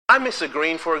I miss a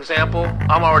green, for example,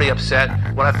 I'm already upset.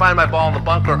 When I find my ball in the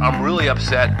bunker, I'm really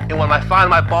upset. And when I find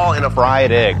my ball in a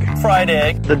fried egg. Fried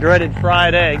egg. The dreaded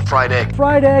fried egg. Fried egg.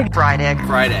 Fried egg. Fried egg.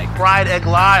 Fried egg. Fried egg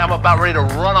lie, I'm about ready to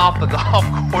run off the golf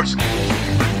course.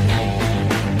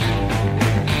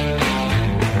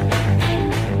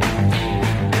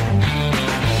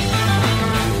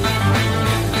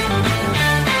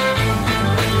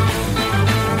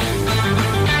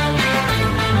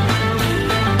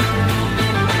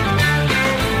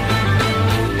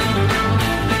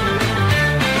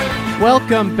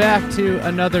 Welcome back to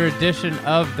another edition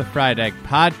of the Fried Egg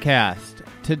Podcast.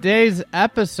 Today's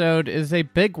episode is a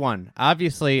big one.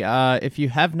 Obviously, if you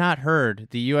have not heard,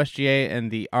 the USGA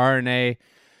and the R&A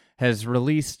has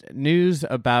released news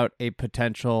about a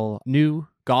potential new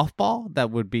golf ball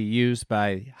that would be used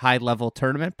by high-level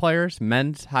tournament players,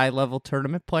 men's high-level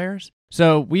tournament players.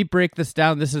 So we break this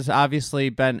down. This has obviously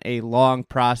been a long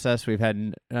process. We've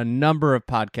had a number of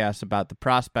podcasts about the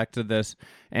prospects of this,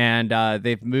 and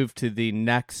they've moved to the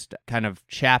next kind of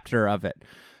chapter of it.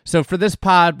 So for this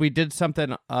pod, we did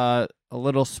something a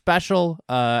little special.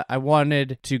 I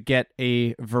wanted to get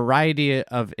a variety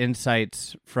of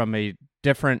insights from a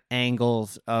different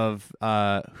angles of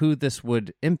who this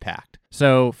would impact.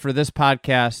 So for this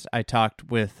podcast, I talked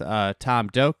with Tom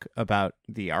Doak about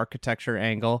the architecture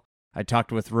angle. I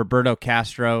talked with Roberto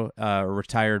Castro, a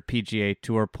retired PGA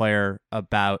Tour player,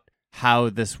 about how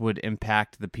this would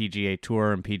impact the PGA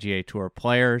Tour and PGA Tour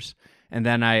players. And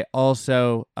then I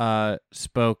also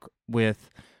spoke with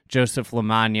Joseph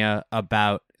LaMagna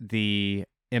about the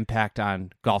impact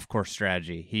on golf course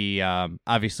strategy. He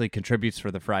obviously contributes for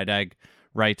the Fried Egg,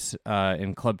 writes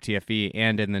in Club TFE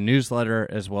and in the newsletter,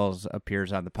 as well as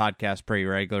appears on the podcast pretty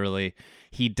regularly.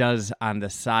 He does on the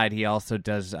side, he also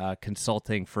does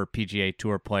consulting for PGA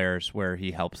Tour players where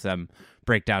he helps them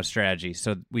break down strategy.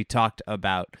 So we talked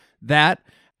about that.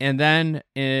 And then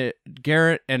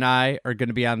Garrett and I are going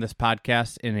to be on this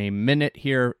podcast in a minute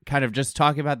here, kind of just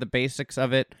talking about the basics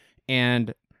of it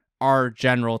and our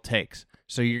general takes.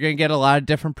 So you're going to get a lot of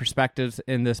different perspectives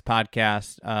in this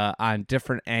podcast on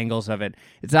different angles of it.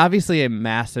 It's obviously a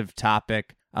massive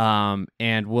topic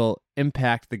and will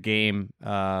impact the game.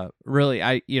 Really,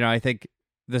 I think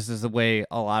this is the way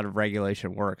a lot of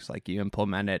regulation works. Like you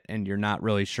implement it and you're not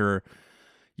really sure.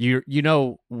 You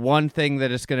know one thing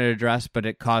that it's going to address, but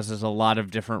it causes a lot of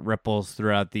different ripples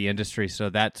throughout the industry. So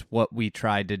that's what we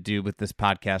tried to do with this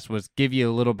podcast, was give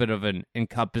you a little bit of an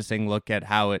encompassing look at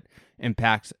how it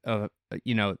impacts,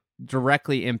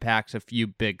 directly impacts a few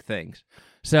big things.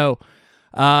 So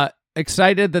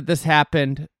excited that this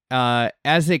happened.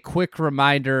 As a quick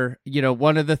reminder,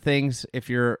 one of the things,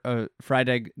 if you're a Fried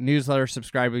Egg newsletter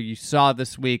subscriber, you saw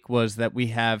this week was that we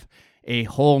have a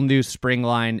whole new spring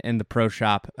line in the pro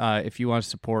shop. If you want to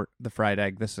support the Fried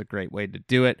Egg, this is a great way to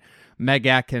do it. Meg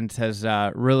Atkins has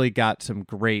really got some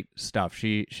great stuff.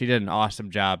 She did an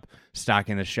awesome job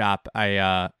stocking the shop.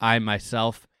 I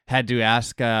myself had to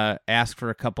ask for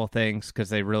a couple things because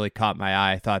they really caught my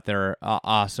eye. I thought they're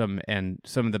awesome and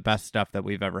some of the best stuff that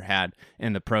we've ever had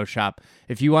in the pro shop.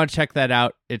 If you want to check that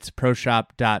out, it's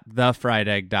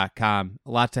proshop.thefriedegg.com.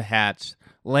 Lots of hats,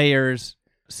 layers,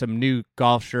 some new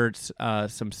golf shirts,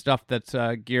 some stuff that's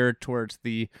geared towards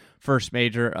the first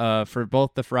major for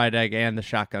both the Fried Egg and the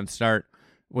Shotgun Start,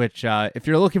 which if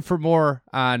you're looking for more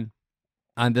on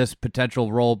this potential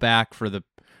rollback for the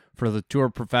tour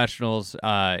professionals,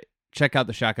 check out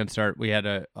the Shotgun Start. We had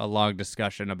a long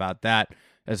discussion about that,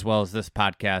 as well as this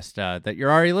podcast that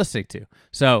you're already listening to.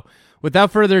 So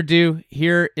without further ado,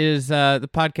 here is the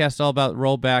podcast all about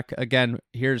rollback. Again,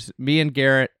 here's me and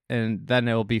Garrett, and then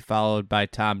it will be followed by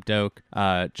Tom Doak,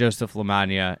 Joseph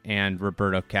LaMagna, and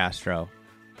Roberto Castro.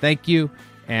 Thank you,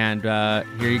 and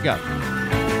here you go.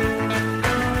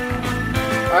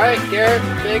 All right, Garrett,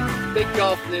 big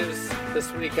golf news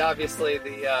this week. Obviously,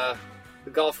 the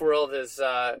golf world has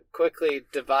quickly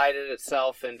divided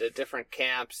itself into different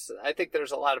camps. I think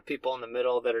there's a lot of people in the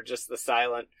middle that are just the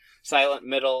silent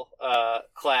middle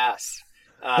class,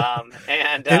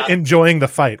 and enjoying the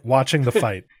fight, watching the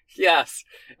fight. Yes,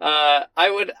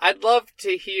 I'd love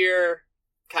to hear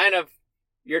kind of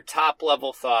your top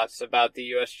level thoughts about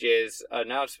the USGA's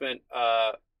announcement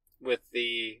with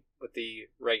the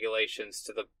regulations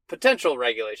to the potential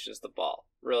regulations to the ball.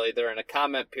 Really, they're in a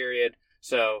comment period,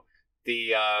 so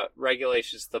the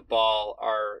regulations to the ball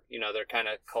are, they're kind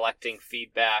of collecting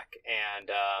feedback,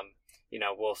 and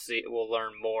we'll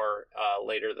learn more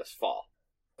later this fall.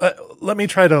 Let me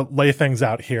try to lay things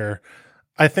out here.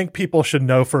 I think people should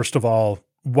know, first of all,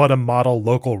 what a model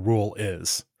local rule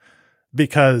is,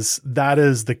 because that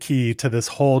is the key to this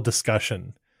whole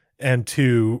discussion, and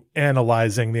to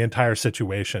analyzing the entire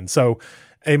situation. So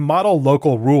a model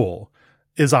local rule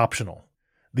is optional.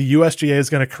 The USGA is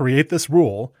going to create this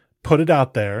rule, put it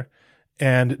out there,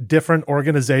 and different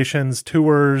organizations,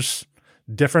 tours,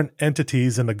 different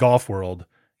entities in the golf world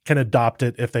can adopt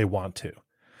it if they want to.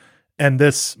 And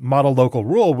this model local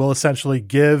rule will essentially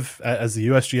give, as the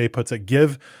USGA puts it,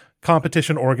 give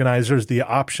competition organizers the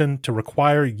option to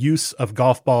require use of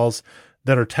golf balls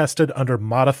that are tested under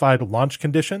modified launch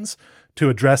conditions to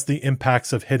address the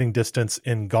impacts of hitting distance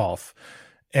in golf.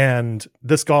 And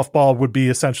this golf ball would be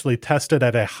essentially tested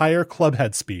at a higher club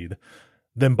head speed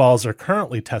than balls are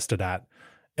currently tested at,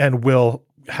 and will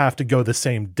have to go the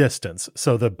same distance.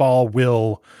 So the ball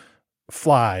will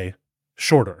fly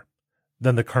shorter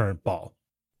than the current ball.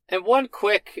 And one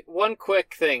quick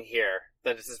thing here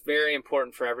that is very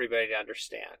important for everybody to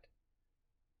understand.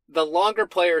 The longer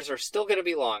players are still going to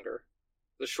be longer.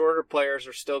 The shorter players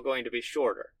are still going to be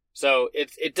shorter. So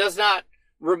it does not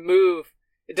remove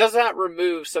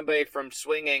somebody from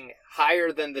swinging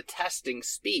higher than the testing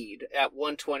speed at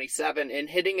 127 and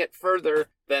hitting it further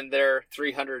than their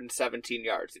 317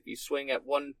 yards. If you swing at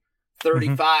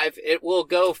 135, it will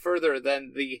go further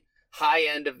than the high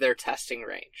end of their testing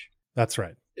range. That's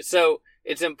right. So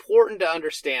it's important to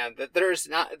understand that there's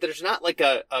not like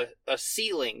a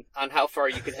ceiling on how far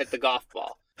you can hit the golf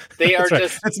ball. They are right.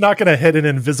 just... It's not going to hit an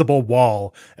invisible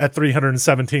wall at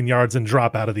 317 yards and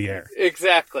drop out of the air.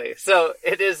 Exactly. So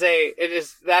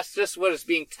that's just what it's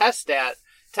being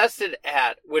tested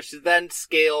at, which then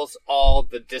scales all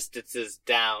the distances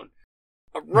down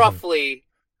roughly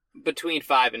between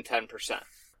 5 and 10%.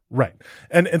 Right.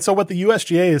 And so what the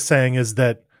USGA is saying is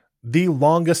that the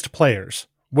longest players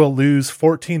will lose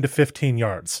 14 to 15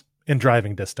 yards in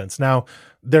driving distance. Now,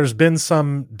 there's been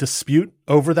some dispute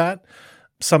over that.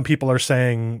 Some people are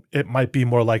saying it might be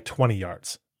more like 20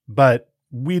 yards, but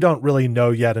we don't really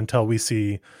know yet until we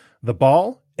see the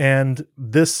ball. And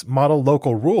this model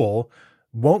local rule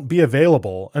won't be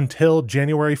available until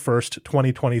January 1st,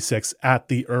 2026 at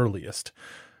the earliest.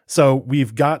 So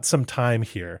we've got some time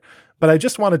here. But I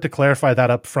just wanted to clarify that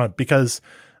up front because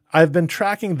I've been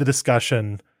tracking the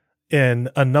discussion in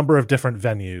a number of different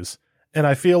venues, and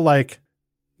I feel like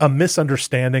a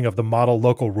misunderstanding of the model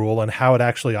local rule and how it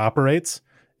actually operates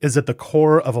is at the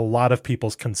core of a lot of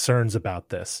people's concerns about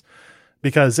this,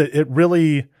 because it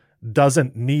really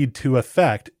doesn't need to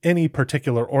affect any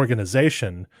particular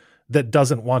organization that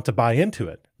doesn't want to buy into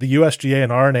it. The USGA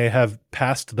and R&A have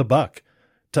passed the buck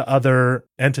to other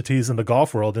entities in the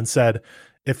golf world and said,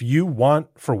 if you want,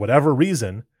 for whatever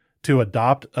reason, to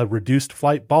adopt a reduced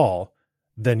flight ball,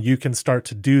 then you can start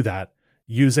to do that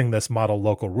using this model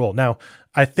local rule. Now,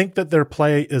 I think that their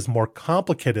play is more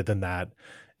complicated than that.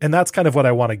 And that's kind of what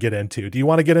I want to get into. Do you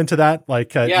want to get into that? Like,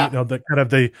 the kind of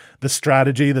the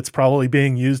strategy that's probably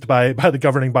being used by the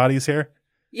governing bodies here?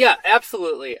 Yeah,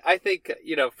 absolutely. I think,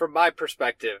 from my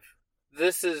perspective,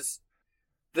 this was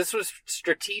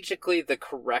strategically the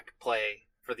correct play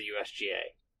for the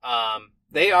USGA.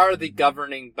 They are the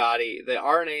governing body. The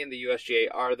R&A and the USGA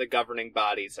are the governing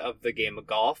bodies of the game of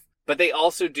golf, but they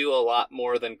also do a lot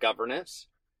more than governance.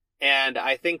 And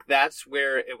I think that's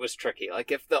where it was tricky.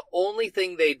 Like, if the only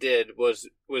thing they did was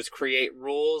create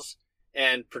rules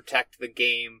and protect the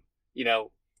game,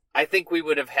 I think we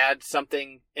would have had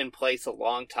something in place a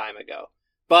long time ago.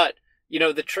 But,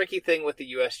 the tricky thing with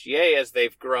the USGA as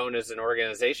they've grown as an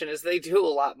organization is they do a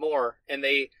lot more. And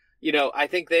they, I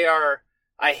think they are,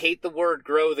 I hate the word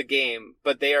grow the game,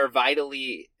 but they are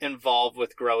vitally involved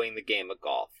with growing the game of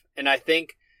golf. And I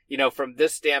think, from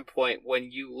this standpoint,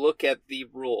 when you look at the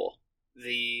rule,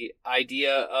 the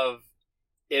idea of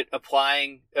it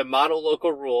applying a model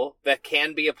local rule that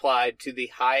can be applied to the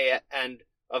high end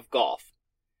of golf,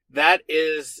 that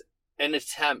is an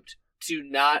attempt to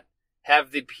not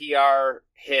have the PR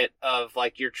hit of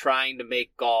like you're trying to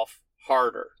make golf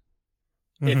harder.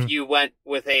 Mm-hmm. If you went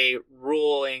with a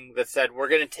ruling that said we're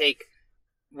going to take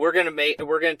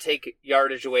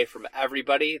yardage away from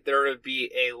everybody, there would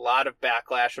be a lot of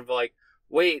backlash of like,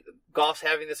 wait, golf's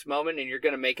having this moment and you're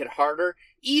going to make it harder,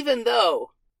 even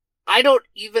though I don't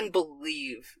even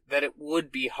believe that it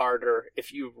would be harder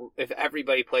if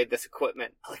everybody played this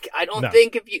equipment. Like, I don't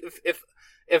think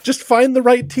if just find the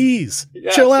right tees,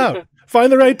 chill out,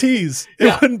 find the right tees.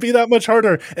 It wouldn't be that much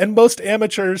harder. And most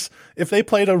amateurs, if they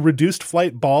played a reduced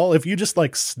flight ball, if you just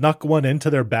like snuck one into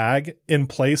their bag in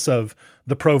place of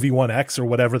the Pro V1X or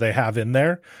whatever they have in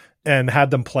there and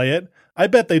had them play it, I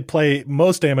bet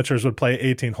most amateurs would play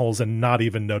 18 holes and not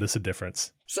even notice a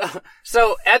difference.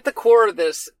 So at the core of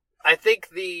this, I think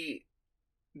the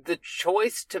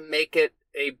choice to make it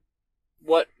a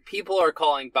what people are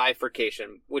calling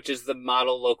bifurcation, which is the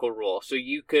model local rule. So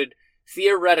you could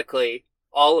theoretically,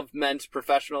 all of men's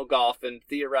professional golf, and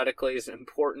theoretically is an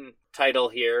important title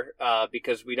here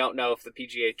because we don't know if the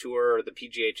PGA Tour or the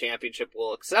PGA Championship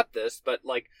will accept this, but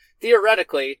like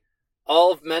theoretically,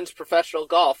 all of men's professional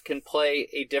golf can play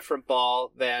a different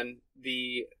ball than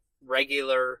the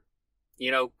regular,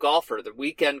 golfer, the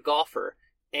weekend golfer.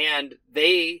 And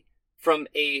they, from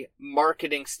a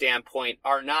marketing standpoint,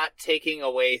 are not taking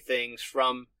away things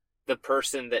from the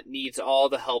person that needs all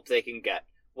the help they can get.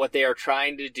 What they are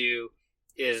trying to do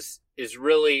is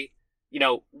really,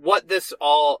 what this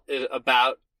all is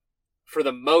about for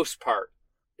the most part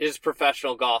is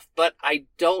professional golf. But I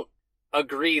don't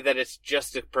agree that it's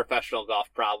just a professional golf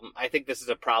problem. I think this is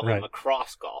a problem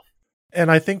across golf.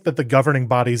 And I think that the governing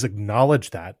bodies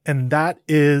acknowledge that. And that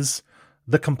is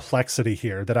the complexity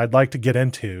here that I'd like to get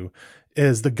into,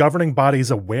 is the governing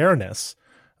body's awareness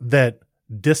that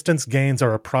distance gains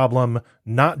are a problem,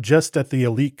 not just at the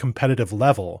elite competitive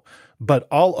level, but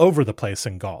all over the place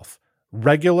in golf.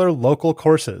 Regular local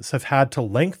courses have had to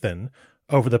lengthen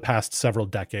over the past several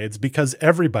decades because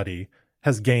everybody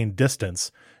has gained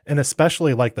distance. And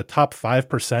especially like the top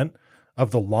 5%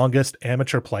 of the longest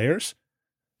amateur players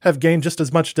have gained just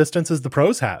as much distance as the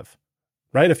pros have,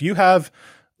 right? If you have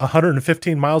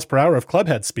 115 miles per hour of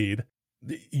clubhead speed,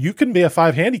 you can be a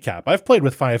 5 handicap. I've played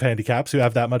with 5 handicaps who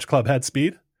have that much clubhead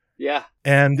speed. Yeah.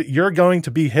 And you're going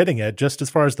to be hitting it just as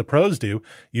far as the pros do.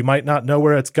 You might not know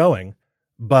where it's going,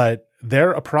 but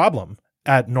they're a problem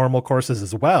at normal courses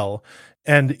as well.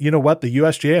 And you know what? The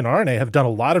USGA and R&A have done a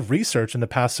lot of research in the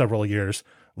past several years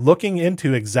looking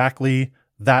into exactly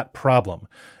that problem.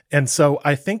 And so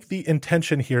I think the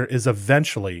intention here is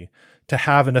eventually to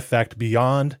have an effect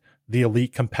beyond the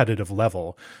elite competitive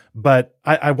level. But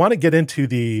I want to get into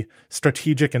the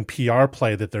strategic and PR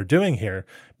play that they're doing here,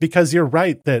 because you're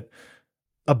right that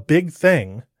a big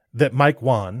thing that Mike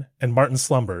Wan and Martin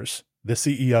Slumbers, the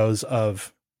CEOs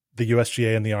of the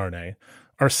USGA and the R&A,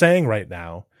 are saying right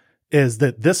now is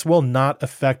that this will not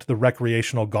affect the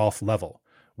recreational golf level.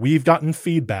 We've gotten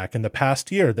feedback in the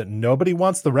past year that nobody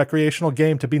wants the recreational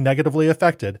game to be negatively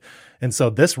affected. And so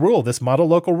this rule, this model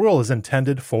local rule, is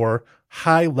intended for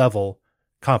high-level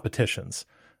competitions.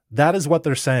 That is what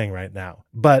they're saying right now.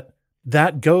 But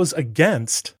that goes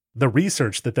against the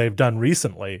research that they've done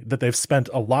recently, that they've spent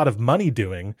a lot of money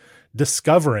doing,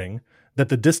 discovering that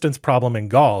the distance problem in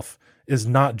golf is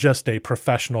not just a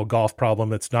professional golf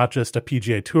problem. It's not just a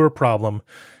PGA Tour problem.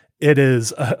 It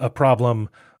is a problem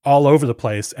all over the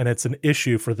place, and it's an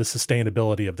issue for the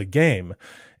sustainability of the game.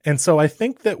 And so I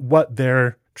think that what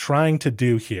they're trying to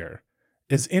do here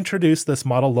is introduce this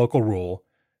model local rule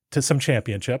to some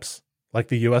championships like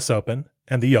the US Open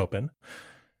and the Open.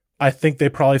 I think they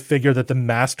probably figure that the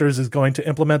Masters is going to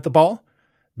implement the ball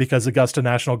because Augusta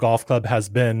National Golf Club has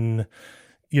been,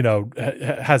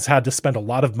 has had to spend a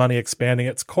lot of money expanding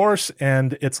its course,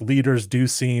 and its leaders do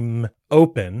seem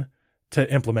open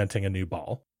to implementing a new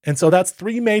ball. And so that's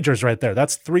 3 majors right there.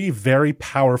 That's 3 very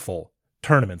powerful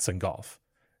tournaments in golf.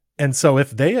 And so if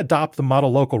they adopt the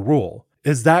model local rule,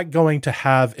 is that going to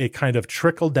have a kind of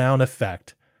trickle-down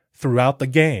effect throughout the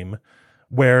game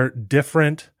where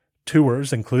different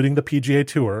tours, including the PGA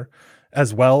Tour,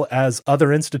 as well as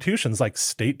other institutions like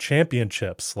state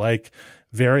championships, like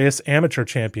various amateur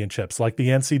championships, like the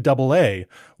NCAA,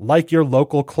 like your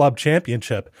local club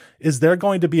championship, is there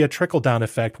going to be a trickle-down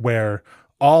effect where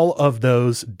all of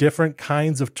those different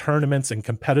kinds of tournaments and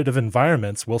competitive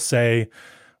environments will say,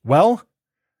 well,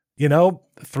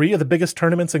 3 of the biggest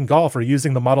tournaments in golf are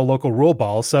using the model local rule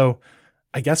ball, so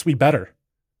I guess we better.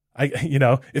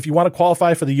 If you want to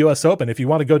qualify for the US Open, if you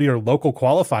want to go to your local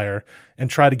qualifier and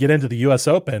try to get into the US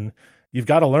Open, you've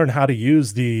got to learn how to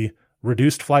use the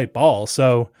reduced flight ball.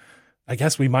 So I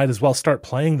guess we might as well start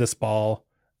playing this ball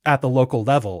at the local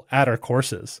level, at our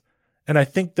courses. And I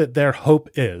think that their hope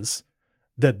is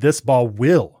that this ball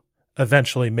will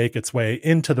eventually make its way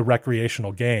into the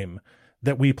recreational game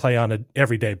that we play on an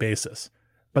everyday basis.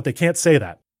 But they can't say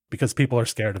that because people are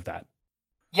scared of that.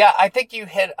 Yeah, I think you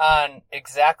hit on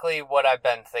exactly what I've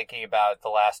been thinking about the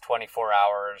last 24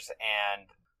 hours and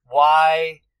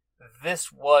why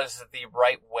this was the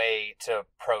right way to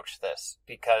approach this.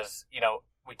 Because,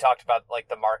 we talked about like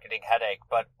the marketing headache,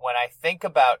 but when I think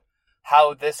about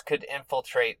how this could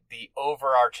infiltrate the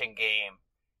overarching game,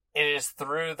 it is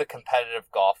through the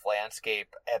competitive golf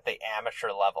landscape at the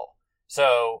amateur level.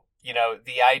 So,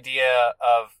 the idea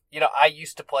of, I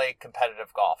used to play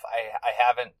competitive golf. I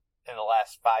haven't in the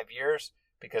last 5 years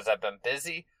because I've been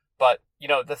busy. But,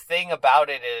 the thing about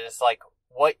it is like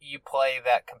what you play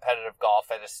that competitive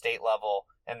golf at a state level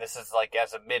and this is like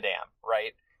as a mid-am,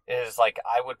 right? It is like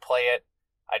I would play it.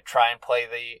 I'd try and play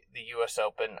the U.S.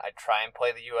 Open. I'd try and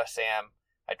play the U.S. Am.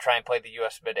 I'd try and play the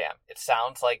U.S. Mid-Am. It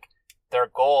sounds like their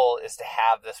goal is to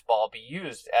have this ball be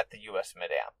used at the U.S.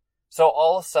 Mid-Am. So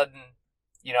all of a sudden,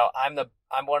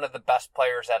 I'm one of the best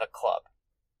players at a club.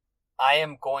 I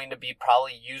am going to be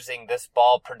probably using this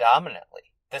ball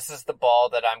predominantly. This is the ball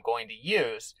that I'm going to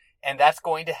use, and that's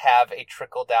going to have a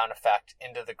trickle-down effect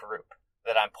into the group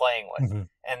that I'm playing with. Mm-hmm.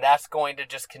 And that's going to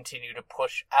just continue to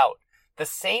push out. The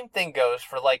same thing goes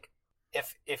for like,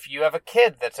 if you have a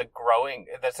kid that's a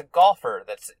golfer,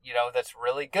 that's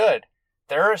really good,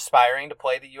 they're aspiring to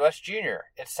play the U.S. Junior.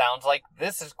 It sounds like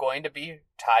this is going to be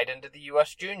tied into the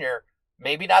U.S. Junior.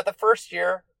 Maybe not the first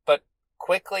year, but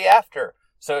quickly after.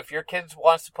 So if your kid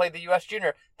wants to play the U.S.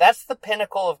 Junior, that's the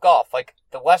pinnacle of golf. Like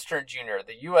the Western Junior,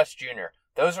 the U.S. Junior,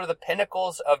 those are the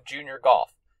pinnacles of junior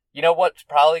golf. You know what's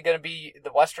probably going to be,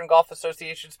 the Western Golf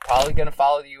Association's probably going to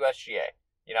follow the USGA.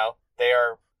 You know,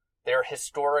 they're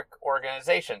historic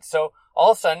organizations. So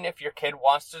all of a sudden, if your kid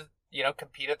wants to,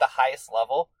 compete at the highest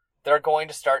level, they're going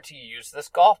to start to use this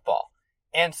golf ball.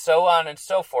 And so on and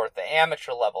so forth. The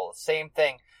amateur level, the same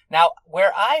thing. Now,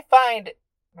 where I find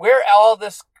where all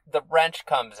this, the wrench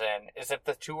comes in is if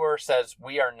the tour says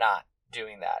we are not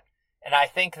doing that. And I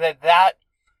think that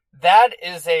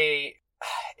is they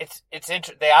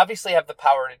obviously have the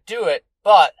power to do it,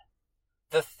 but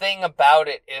the thing about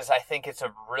it is I think it's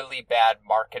a really bad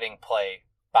marketing play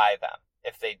by them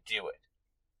if they do it.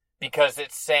 Because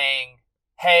it's saying,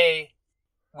 hey,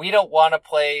 we don't want to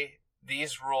play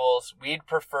these rules. We'd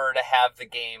prefer to have the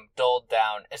game dulled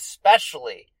down,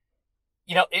 especially,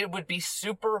 it would be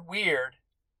super weird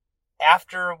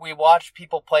after we watch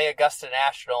people play Augusta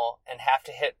National and have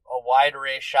to hit a wide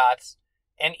array of shots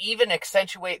and even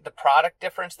accentuate the product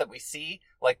difference that we see.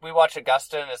 Like we watch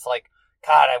Augusta and it's like,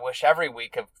 God, I wish every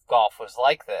week of golf was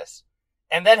like this.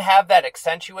 And then have that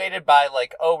accentuated by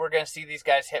like, oh, we're going to see these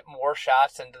guys hit more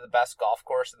shots into the best golf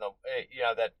course in the,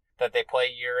 that they play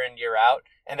year in, year out.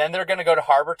 And then they're going to go to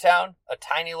Harbor Town, a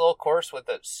tiny little course with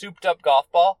a souped up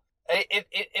golf ball.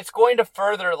 It's going to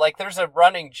further, like there's a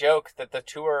running joke that the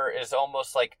tour is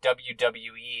almost like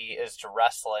WWE is to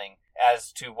wrestling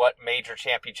as to what major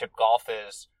championship golf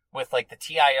is, with like the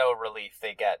TIO relief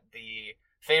they get, the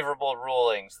favorable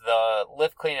rulings, the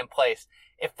lift clean in place.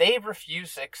 If they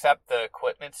refuse to accept the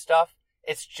equipment stuff,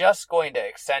 it's just going to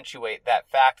accentuate that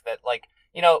fact that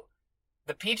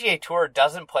the PGA Tour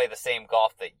doesn't play the same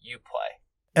golf that you play.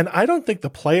 And I don't think the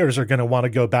players are going to want to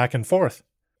go back and forth.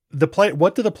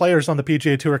 What do the players on the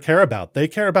PGA Tour care about? They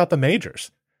care about the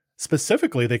majors.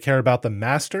 Specifically, they care about the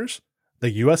Masters,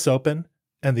 the US Open,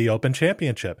 and the Open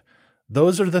Championship.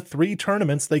 Those are the three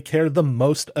tournaments they care the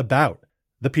most about.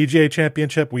 The PGA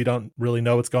Championship, we don't really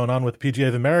know what's going on with the PGA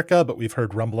of America, but we've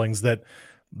heard rumblings that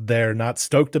they're not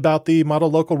stoked about the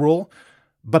model local rule.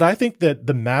 But I think that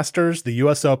the Masters, the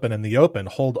US Open, and the Open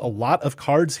hold a lot of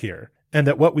cards here, and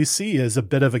that what we see is a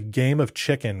bit of a game of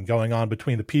chicken going on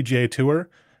between the PGA Tour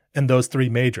and those three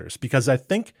majors, because I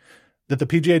think that the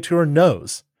PGA Tour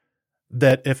knows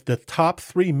that if the top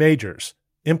three majors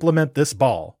implement this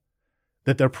ball,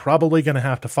 that they're probably going to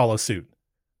have to follow suit.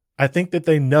 I think that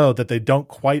they know that they don't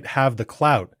quite have the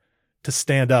clout to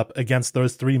stand up against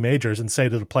those three majors and say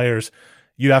to the players,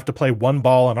 you have to play one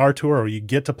ball on our tour, or you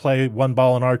get to play one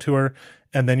ball on our tour,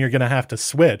 and then you're going to have to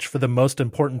switch for the most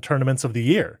important tournaments of the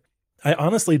year. I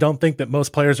honestly don't think that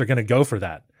most players are going to go for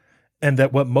that. And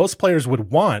that what most players would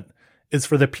want is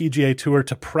for the PGA Tour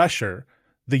to pressure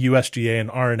the USGA and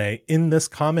R&A in this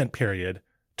comment period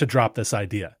to drop this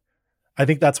idea. I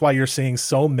think that's why you're seeing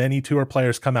so many tour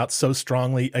players come out so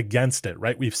strongly against it,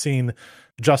 right? We've seen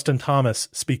Justin Thomas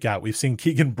speak out. We've seen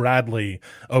Keegan Bradley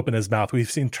open his mouth.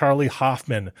 We've seen Charlie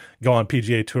Hoffman go on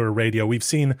PGA Tour radio. We've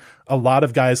seen a lot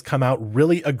of guys come out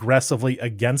really aggressively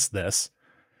against this.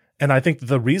 And I think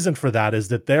the reason for that is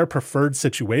that their preferred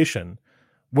situation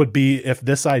would be if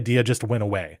this idea just went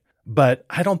away. But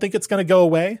I don't think it's going to go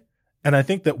away. And I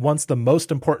think that once the most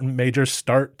important majors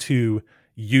start to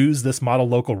use this model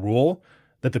local rule,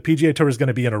 that the PGA Tour is going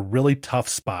to be in a really tough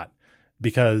spot,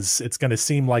 because it's going to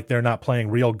seem like they're not playing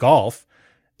real golf,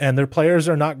 and their players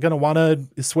are not going to want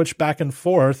to switch back and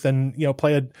forth and,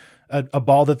 play a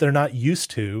ball that they're not used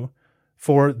to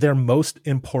for their most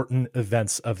important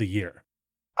events of the year.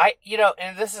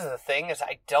 And this is the thing, is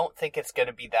I don't think it's going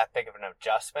to be that big of an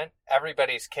adjustment.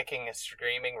 Everybody's kicking and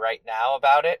screaming right now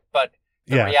about it, but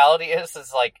the reality is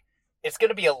like, it's going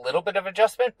to be a little bit of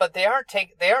adjustment, but they aren't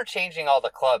changing all the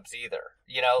clubs either,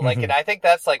 and I think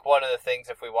that's like one of the things,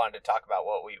 if we wanted to talk about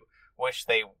what we wish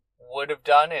they would have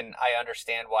done, and I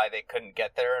understand why they couldn't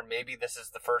get there. And maybe this is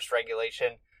the first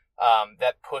regulation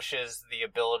that pushes the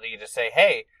ability to say,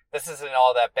 hey, this isn't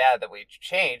all that bad that we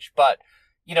change. But,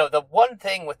 you know, the one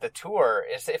thing with the tour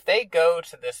is if they go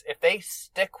to this, if they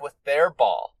stick with their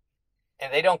ball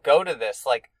and they don't go to this,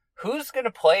 like, who's going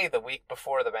to play the week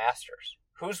before the Masters?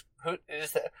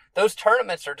 Those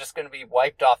tournaments are just going to be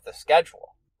wiped off the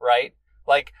schedule, right?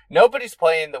 Like, nobody's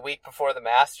playing the week before the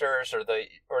Masters or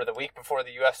the week before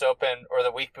the US Open or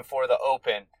the week before the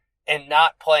Open and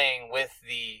not playing with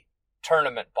the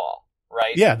tournament ball,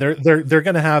 right? Yeah, they're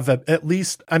going to have at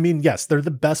least, I mean, yes, they're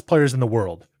the best players in the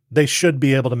world. They should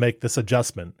be able to make this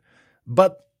adjustment.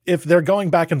 But if they're going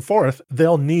back and forth,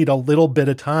 they'll need a little bit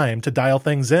of time to dial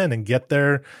things in and get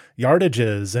their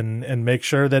yardages and make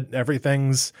sure that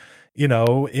everything's, you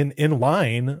know, in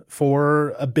line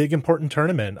for a big important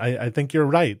tournament. I think you're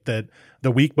right that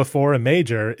the week before a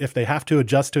major, if they have to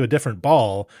adjust to a different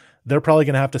ball, they're probably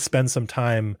going to have to spend some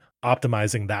time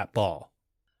optimizing that ball.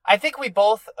 I think we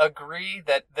both agree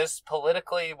that this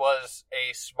politically was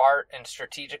a smart and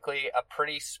strategically a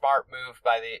pretty smart move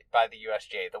by the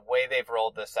USGA, the way they've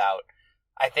rolled this out.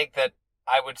 I think that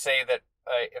I would say that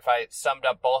if I summed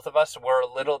up both of us, we're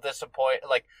a little disappointed.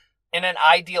 Like, in an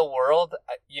ideal world,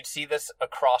 you'd see this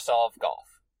across all of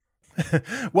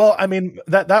golf. Well, I mean,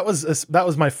 that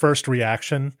was my first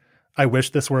reaction. I wish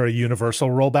this were a universal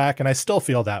rollback, and I still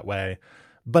feel that way.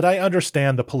 But I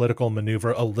understand the political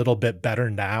maneuver a little bit better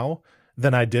now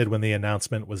than I did when the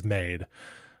announcement was made.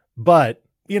 But,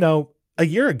 you know, a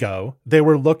year ago, they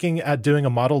were looking at doing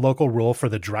a model local rule for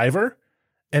the driver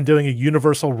and doing a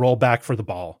universal rollback for the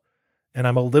ball. And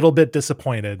I'm a little bit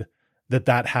disappointed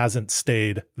that hasn't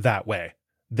stayed that way,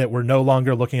 that we're no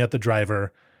longer looking at the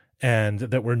driver and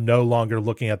that we're no longer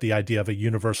looking at the idea of a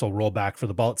universal rollback for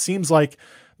the ball. It seems like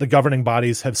the governing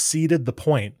bodies have ceded the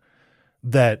point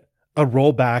that a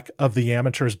rollback of the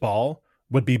amateur's ball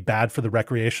would be bad for the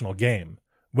recreational game,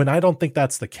 when I don't think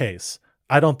that's the case.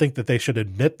 I don't think that they should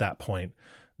admit that point,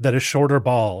 that a shorter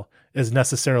ball is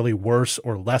necessarily worse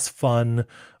or less fun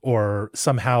or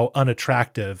somehow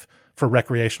unattractive for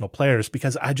recreational players,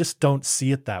 because I just don't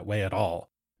see it that way at all.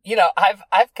 You know,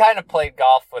 I've kind of played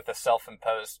golf with a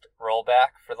self-imposed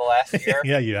rollback for the last year.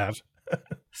 Yeah, you have.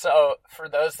 So for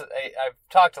those, I've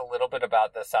talked a little bit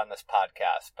about this on this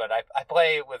podcast, but I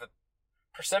play with a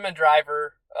persimmon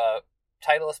driver,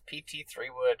 Titleist PT3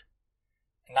 wood,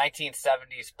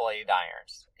 1970s blade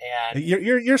irons. And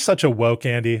you're such a woke,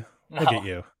 Andy. Look at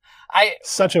you.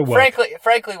 Such a woke.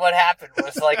 Frankly, what happened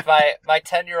was, like, my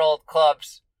 10-year-old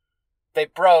clubs, they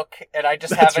broke, and I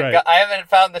just I haven't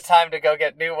found the time to go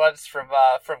get new ones from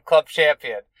Club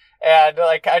Champion. And,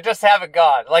 like, I just haven't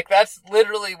gone. Like, that's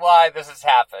literally why this has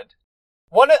happened.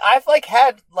 I've, like,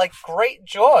 had, like, great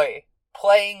joy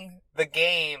playing the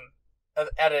game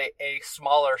at a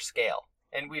smaller scale.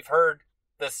 And we've heard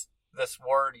this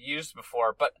word used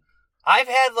before, but I've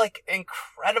had, like,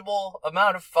 incredible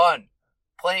amount of fun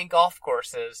playing golf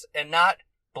courses and not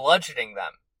bludgeoning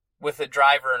them with a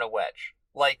driver and a wedge.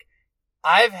 Like,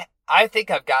 I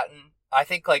think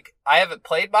I haven't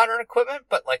played modern equipment,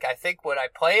 but, like, I think when I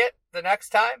play it the next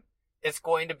time, it's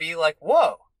going to be like,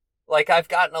 whoa, like, I've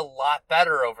gotten a lot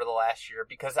better over the last year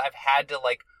because I've had to,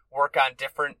 like, work on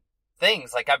different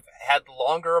things. Like, I've had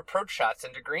longer approach shots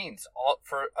into greens all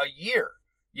for a year.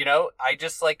 You know, I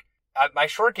just, like, my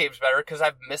short game's better because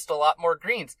I've missed a lot more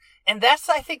greens. And that's,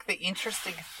 I think, the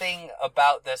interesting thing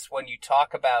about this when you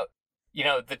talk about, you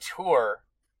know, the tour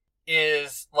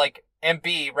is, like,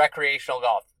 MB, recreational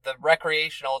golf. The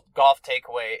recreational golf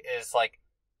takeaway is, like,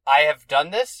 I have done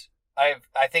this. I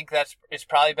think it's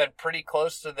probably been pretty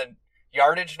close to the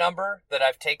yardage number that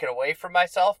I've taken away from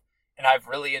myself, and I've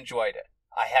really enjoyed it.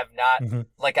 I have not,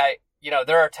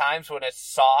 there are times when it's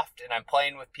soft and I'm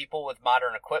playing with people with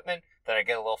modern equipment that I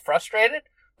get a little frustrated,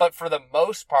 but for the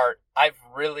most part, I've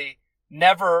really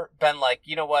never been like,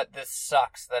 you know what, this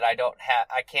sucks that I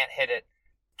can't hit it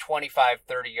 25,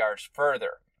 30 yards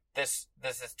further. This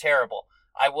is terrible.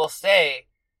 I will say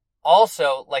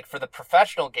also, like, for the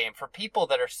professional game, for people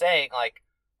that are saying, like,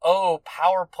 oh,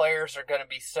 power players are going to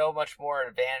be so much more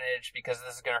advantage because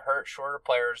this is going to hurt shorter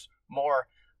players more.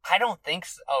 I don't think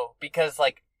so, because,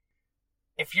 like,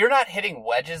 if you're not hitting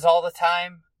wedges all the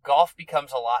time, golf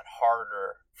becomes a lot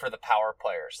harder for the power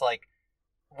players. Like,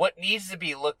 what needs to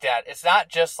be looked at is not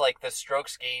just, like, the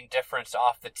strokes gain difference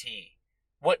off the tee.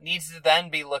 What needs to then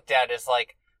be looked at is,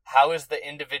 like, how is the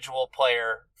individual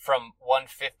player from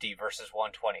 150 versus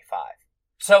 125?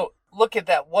 So look at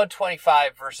that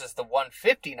 125 versus the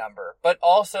 150 number, but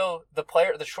also the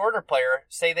shorter player,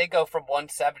 say they go from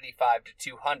 175 to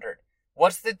 200.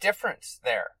 What's the difference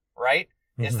there, right?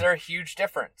 Is there a huge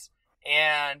difference?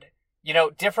 And,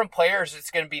 different players,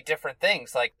 it's going to be different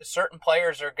things. Like certain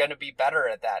players are going to be better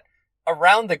at that.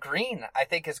 Around the green, I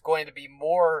think, is going to be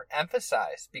more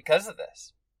emphasized because of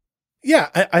this. Yeah,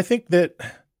 I think that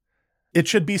it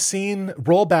should be seen,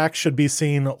 rollback should be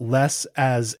seen less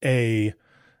as a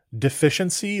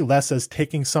deficiency, less as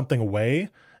taking something away,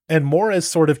 and more as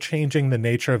sort of changing the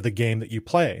nature of the game that you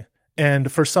play.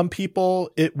 And for some people,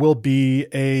 it will be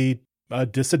a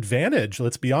disadvantage,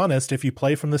 let's be honest, if you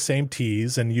play from the same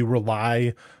tees and you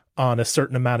rely on a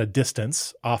certain amount of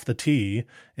distance off the tee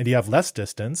and you have less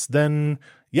distance, then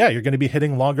yeah, you're going to be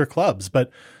hitting longer clubs.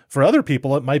 But for other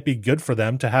people, it might be good for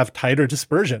them to have tighter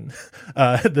dispersion,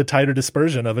 the tighter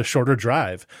dispersion of a shorter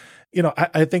drive.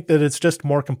 I think that it's just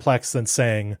more complex than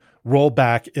saying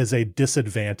rollback is a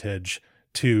disadvantage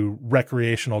to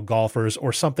recreational golfers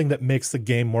or something that makes the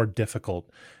game more difficult,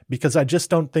 because I just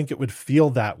don't think it would feel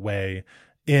that way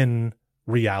in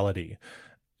reality.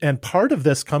 And part of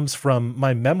this comes from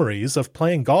my memories of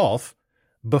playing golf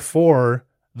before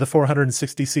the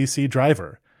 460cc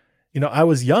driver. I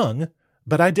was young,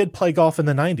 but I did play golf in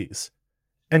the 90s.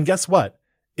 And guess what?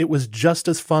 It was just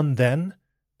as fun then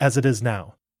as it is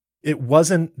now. It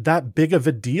wasn't that big of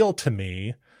a deal to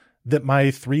me that my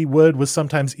 3-wood was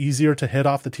sometimes easier to hit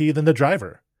off the tee than the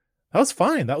driver. That was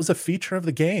fine. That was a feature of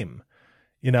the game.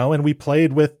 And we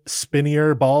played with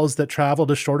spinnier balls that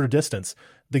traveled a shorter distance.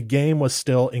 The game was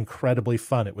still incredibly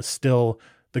fun. It was still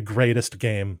the greatest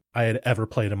game I had ever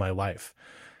played in my life.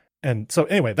 And so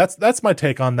anyway, that's my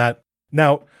take on that.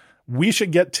 Now, we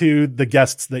should get to the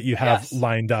guests that you have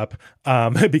lined up,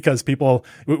 because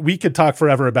we could talk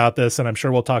forever about this, and I'm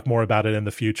sure we'll talk more about it in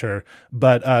the future.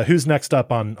 But who's next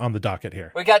up on the docket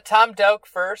here? We got Tom Doak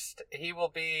first. He will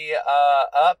be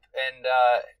up, and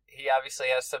he obviously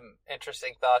has some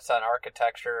interesting thoughts on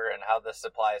architecture and how this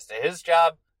applies to his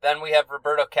job. Then we have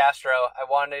Roberto Castro. I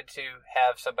wanted to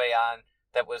have somebody on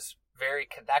that was very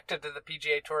connected to the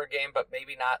PGA Tour game, but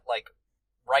maybe not like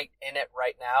right in it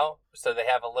right now. So they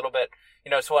have a little bit,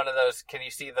 it's one of those, can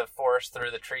you see the forest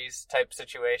through the trees type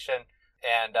situation.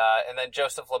 And then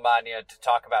Joseph LaMagna to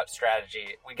talk about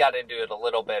strategy. We got into it a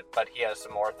little bit, but he has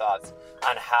some more thoughts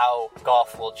on how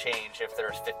golf will change if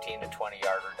there's 15 to 20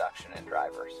 yard reduction in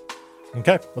drivers.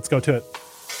 Okay, let's go to it.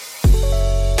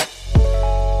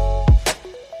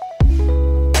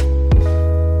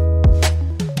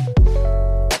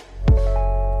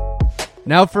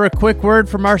 Now for a quick word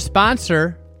from our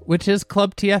sponsor, which is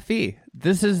Club TFE.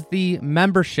 This is the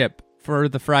membership for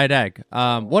the Fried Egg.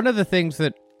 One of the things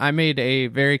that I made a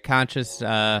very conscious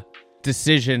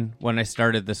decision when I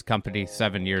started this company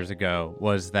 7 years ago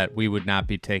was that we would not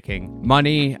be taking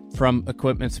money from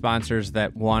equipment sponsors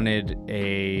that wanted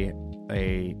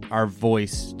our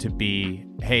voice to be,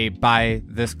 hey, buy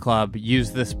this club,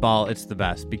 use this ball, it's the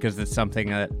best, because it's something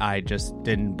that I just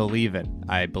didn't believe in.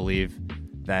 I believe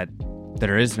that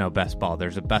there is no best ball.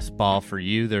 There's a best ball for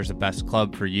you. There's a best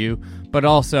club for you. But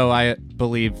also I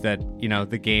believe that,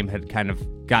 the game had kind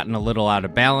of gotten a little out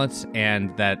of balance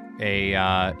and that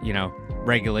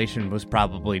regulation was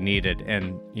probably needed.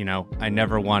 And, I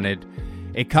never wanted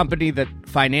a company that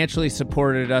financially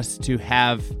supported us to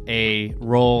have a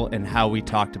role in how we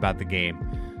talked about the game.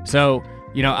 So,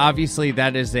 obviously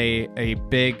that is a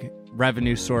big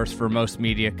revenue source for most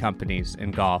media companies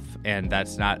in golf, and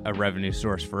that's not a revenue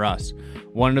source for us.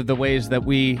 One of the ways that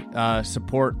we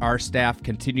support our staff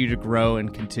continue to grow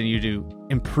and continue to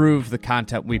improve the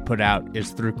content we put out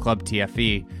is through Club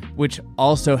TFE, which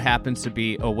also happens to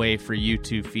be a way for you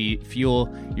to fuel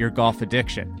your golf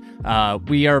addiction.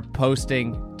 We are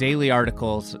posting daily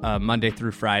articles Monday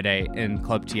through Friday in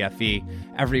Club TFE.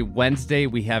 Every Wednesday,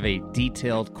 we have a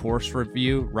detailed course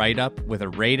review write-up with a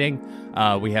rating.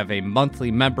 We have a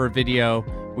monthly member video.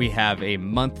 We have a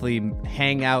monthly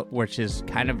hangout, which is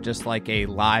kind of just like a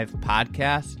live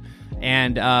podcast.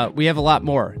 And we have a lot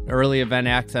more. Early event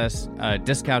access,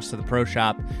 discounts to the pro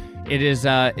shop.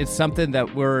 It's something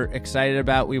that we're excited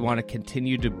about. We want to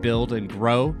continue to build and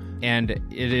grow, and it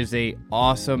is a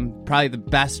awesome, probably the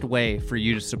best way for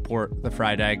you to support the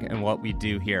Fried Egg and what we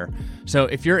do here. So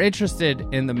if you're interested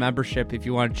in the membership, if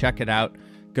you want to check it out,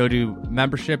 go to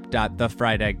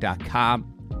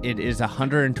membership.thefriedegg.com. It is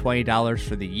 $120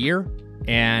 for the year,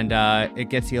 and it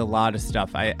gets you a lot of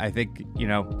stuff. I think,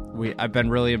 I've been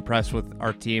really impressed with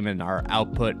our team and our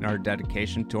output and our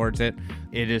dedication towards it.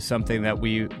 It is something that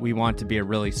we want to be a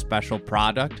really special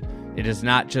product. It is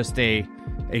not just a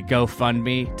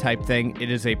GoFundMe type thing. It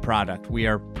is a product. We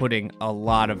are putting a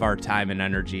lot of our time and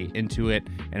energy into it,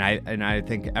 and I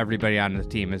think everybody on the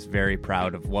team is very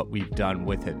proud of what we've done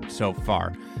with it so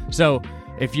far. So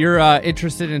If you're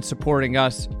interested in supporting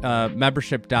us,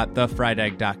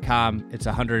 membership.thefriedegg.com. It's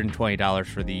 $120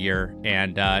 for the year.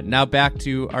 And now back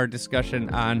to our discussion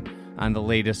on the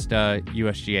latest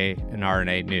USGA and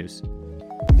R&A news.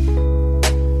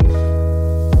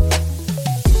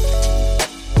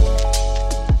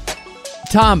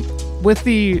 Tom, with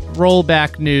the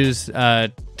rollback news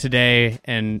today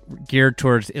and geared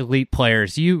towards elite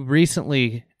players, you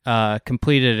recently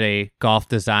completed a golf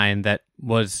design that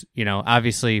was,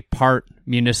 obviously part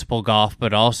municipal golf,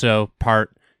 but also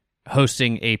part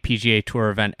hosting a PGA Tour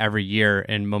event every year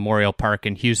in Memorial Park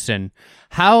in Houston.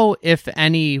 How, if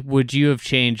any, would you have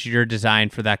changed your design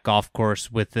for that golf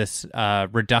course with this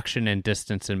reduction in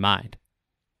distance in mind?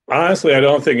 Honestly, I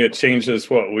don't think it changes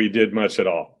what we did much at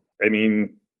all. I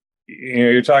mean,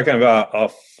 you're talking about a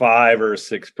 5 or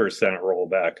 6%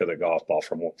 rollback of the golf ball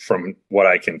from what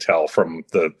I can tell from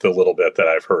the little bit that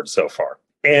I've heard so far.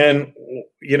 And,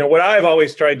 what I've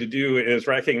always tried to do is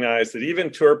recognize that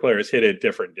even tour players hit at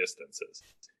different distances.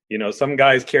 Some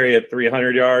guys carry at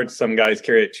 300 yards, some guys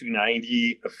carry at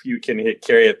 290, a few can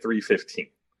carry at 315.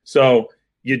 So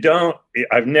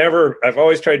I've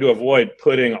always tried to avoid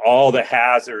putting all the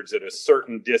hazards at a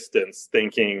certain distance,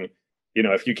 thinking,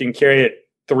 if you can carry it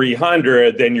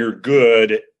 300, then you're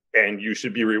good and you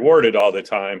should be rewarded all the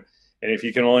time. And if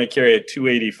you can only carry it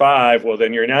 285, well,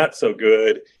 then you're not so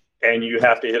good and you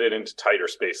have to hit it into tighter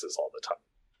spaces all the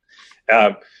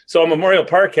time. So Memorial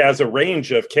Park has a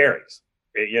range of carries,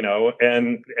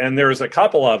 and there's a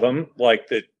couple of them, like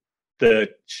the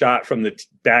shot from the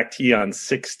back tee on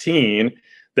 16,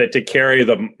 that to carry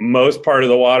the most part of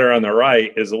the water on the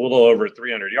right is a little over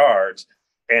 300 yards.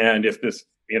 And if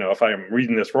I'm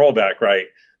reading this rollback right,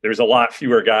 there's a lot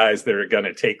fewer guys that are going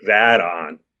to take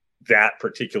that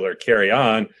particular carry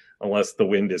on, unless the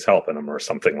wind is helping them or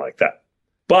something like that.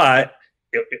 But,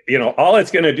 all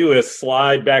it's going to do is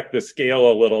slide back the scale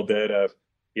a little bit of,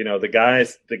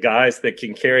 the guys that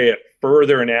can carry it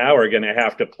further now are going to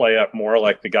have to play up more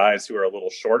like the guys who are a little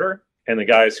shorter, and the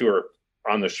guys who are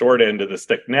on the short end of the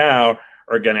stick now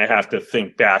are going to have to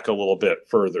think back a little bit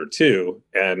further too.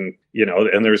 And,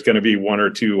 and there's going to be 1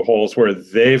 or 2 holes where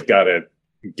they've got to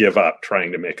give up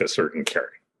trying to make a certain carry.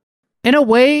 In a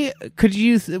way,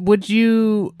 would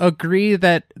you agree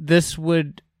that this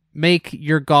would make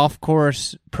your golf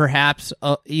course perhaps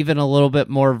even a little bit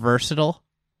more versatile?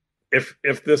 If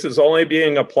this is only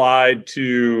being applied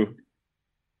to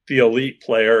the elite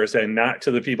players and not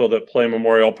to the people that play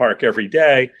Memorial Park every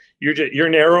day, you're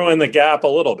narrowing the gap a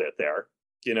little bit there.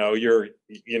 You're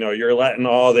letting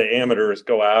all the amateurs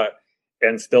go out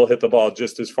and still hit the ball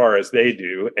just as far as they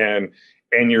do, and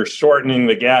you're shortening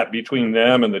the gap between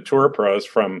them and the tour pros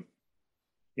from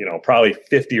probably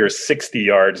 50 or 60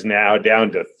 yards now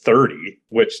down to 30,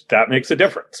 which that makes a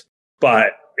difference.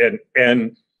 But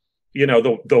the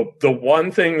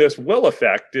one thing this will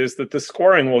affect is that the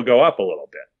scoring will go up a little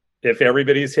bit. If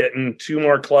everybody's hitting 2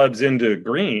 more clubs into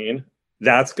green,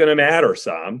 that's going to matter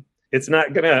some.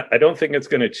 I don't think it's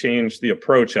going to change the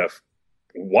approach of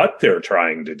what they're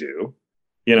trying to do.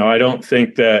 I don't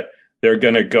think that they're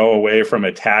going to go away from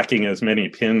attacking as many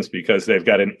pins because they've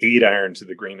got an 8-iron to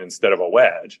the green instead of a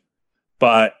wedge,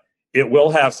 but it will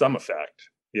have some effect.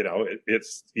 I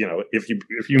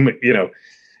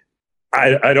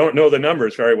don't know the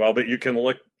numbers very well, but you can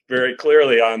look very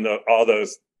clearly on all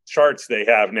those charts they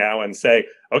have now and say,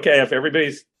 okay, if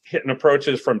everybody's hitting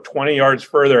approaches from 20 yards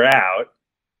further out,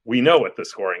 we know what the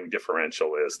scoring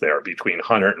differential is there between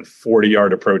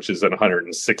 140-yard approaches and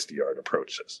 160-yard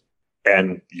approaches.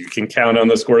 And you can count on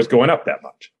the scores going up that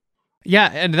much. Yeah,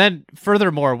 and then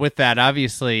furthermore with that,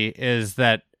 obviously, is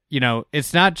that,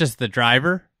 it's not just the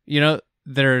driver.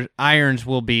 Their irons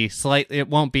will be it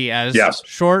won't be as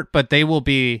short, but they will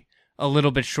be a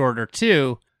little bit shorter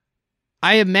too.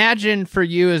 I imagine for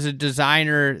you as a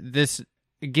designer, this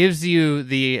gives you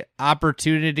the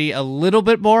opportunity, a little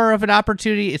bit more of an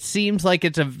opportunity. It seems like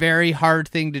it's a very hard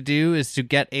thing to do, is to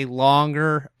get a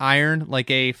longer iron, like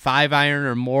a 5-iron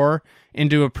or more,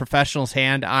 into a professional's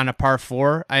hand on a par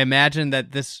 4. I imagine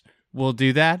that this will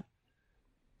do that.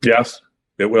 Yes,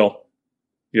 it will.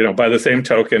 By the same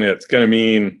token, it's going to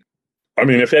mean,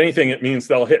 if anything, it means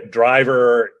they'll hit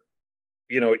driver,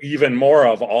 even more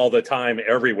of all the time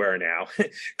everywhere now,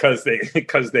 because they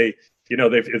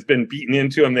it's been beaten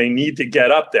into them. They need to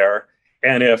get up there.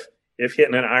 And if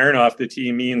hitting an iron off the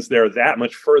tee means they're that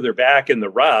much further back in the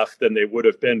rough than they would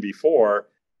have been before,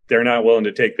 they're not willing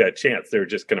to take that chance. They're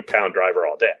just going to pound driver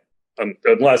all day.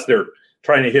 Unless they're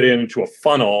trying to hit it into a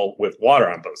funnel with water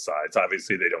on both sides.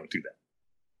 Obviously, they don't do that.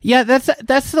 Yeah,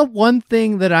 that's the one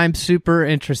thing that I'm super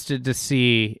interested to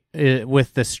see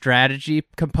with the strategy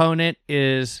component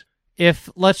is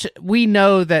we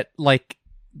know that like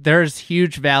there's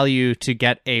huge value to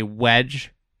get a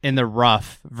wedge in the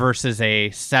rough versus a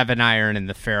 7-iron in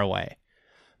the fairway.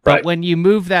 But Right. when you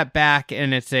move that back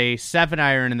and it's a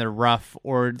 7-iron in the rough,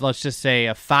 or let's just say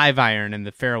a 5-iron in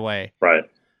the fairway, Right.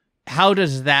 how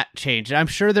does that change? I'm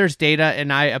sure there's data,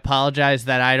 and I apologize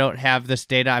that I don't have this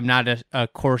data. I'm not a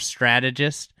course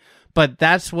strategist, but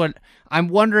that's what I'm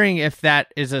wondering, if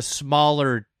that is a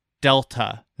smaller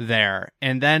delta there.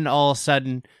 And then all of a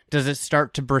sudden, does it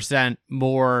start to present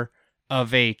more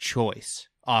of a choice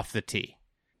off the tee?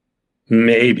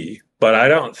 Maybe, but I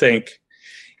don't think,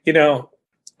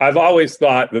 I've always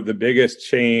thought that the biggest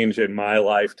change in my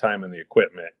lifetime in the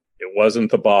equipment, it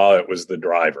wasn't the ball, it was the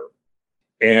driver.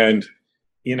 And,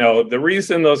 the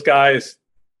reason those guys,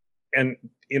 and,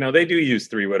 they do use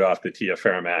 3-wood off the tee a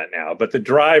fair amount now, but the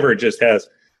driver just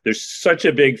there's such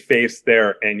a big face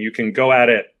there, and you can go at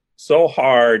it so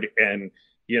hard and,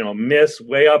 miss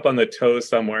way up on the toe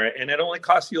somewhere, and it only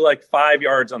costs you like 5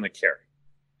 yards on the carry.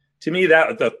 To me,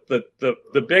 that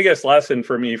the biggest lesson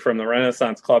for me from the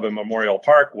Renaissance Club in Memorial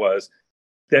Park was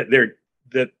that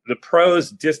the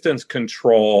pros' distance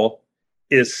control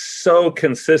is so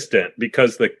consistent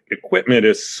because the equipment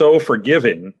is so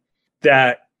forgiving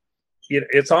that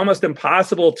it's almost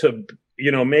impossible to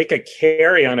make a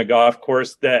carry on a golf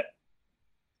course that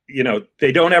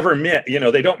they don't ever miss.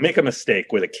 They don't make a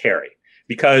mistake with a carry,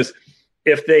 because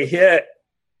if they hit.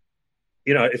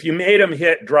 If you made them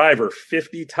hit driver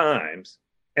 50 times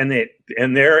and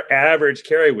their average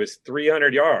carry was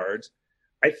 300 yards,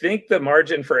 I think the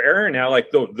margin for error now,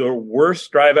 like the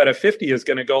worst drive out of 50 is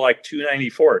going to go like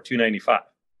 294 or 295.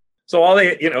 So all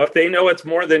they, if they know it's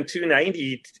more than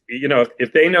 290,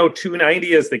 if they know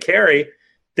 290 is the carry,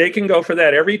 they can go for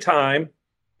that every time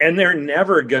and they're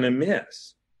never going to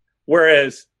miss.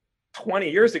 Whereas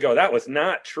 20 years ago, that was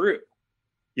not true.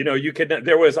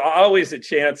 There was always a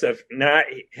chance of not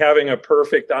having a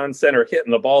perfect on center hit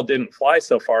and the ball didn't fly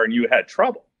so far and you had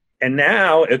trouble. And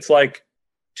now it's like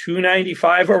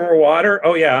 295 over water.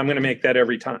 Oh yeah, I'm going to make that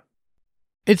every time.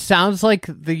 It sounds like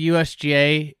the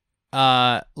USGA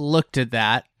looked at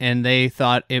that and they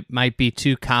thought it might be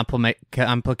too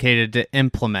complicated to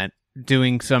implement,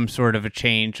 doing some sort of a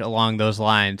change along those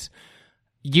lines.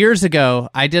 Years ago,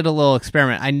 I did a little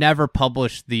experiment. I never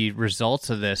published the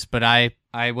results of this, but I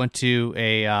went to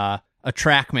a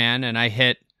TrackMan and I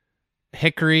hit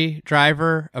hickory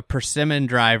driver, a persimmon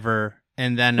driver,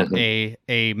 and then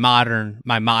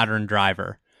my modern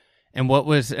driver. And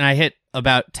I hit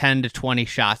about 10 to 20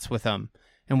 shots with them.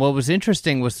 And what was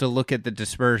interesting was to look at the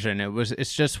dispersion.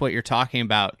 It's just what you're talking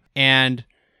about. And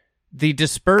the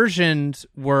dispersions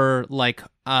were like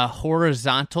a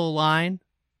horizontal line.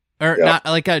 Or not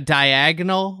like a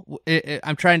diagonal.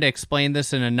 I'm trying to explain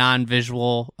this in a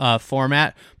non-visual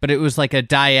format, but it was like a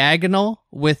diagonal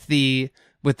with the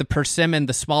persimmon,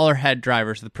 the smaller head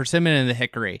drivers, the persimmon and the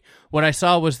hickory. What I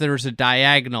saw was there was a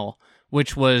diagonal,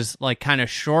 which was like kind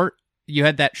of short. You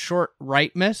had that short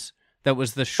right miss that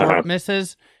was the short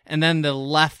misses, and then the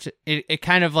left. It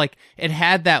kind of like it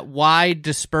had that wide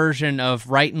dispersion of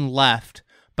right and left,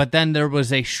 but then there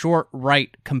was a short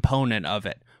right component of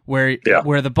it. Where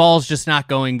the ball's just not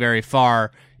going very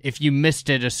far if you missed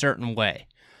it a certain way.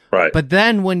 Right. But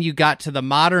then when you got to the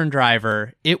modern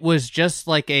driver, it was just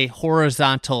like a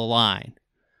horizontal line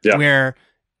where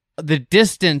the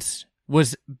distance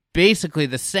was basically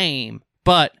the same,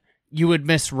 but you would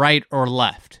miss right or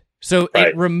left. So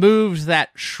it removes that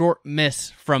short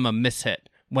miss from a mishit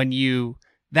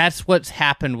that's what's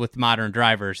happened with modern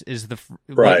drivers is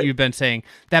what you've been saying,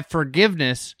 that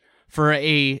forgiveness for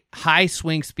a high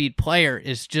swing speed player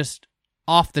is just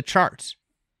off the charts.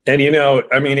 And,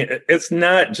 it's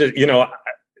not just,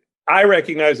 I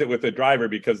recognize it with the driver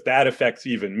because that affects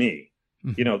even me.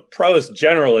 Mm-hmm. Pros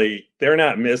generally, they're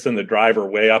not missing the driver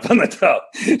way up on the toe.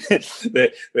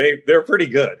 They're pretty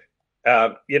good.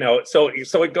 So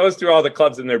it goes through all the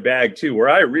clubs in their bag too, where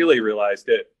I really realized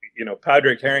it.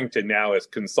 Padraig Harrington now is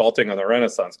consulting on the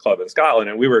Renaissance Club in Scotland.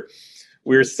 And we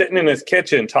were sitting in his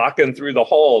kitchen talking through the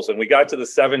holes, and we got to the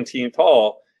 17th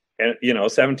hole, and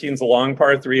 17's a long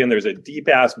par 3, and there's a deep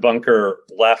ass bunker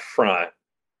left front,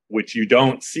 which you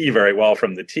don't see very well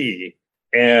from the tee,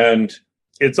 and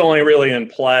it's only really in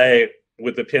play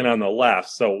with the pin on the left,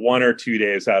 so 1 or 2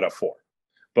 days out of 4.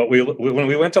 But when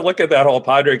we went to look at that hole,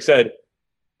 Padraig said,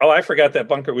 "Oh, I forgot that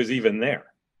bunker was even there."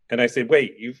 And I said,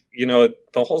 "Wait, the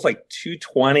hole's like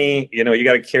 220, you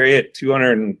got to carry it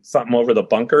 200 and something over the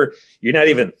bunker. You're not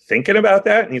even thinking about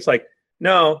that?" And he's like,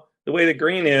 "No, the way the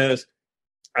green is,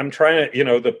 I'm trying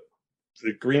to,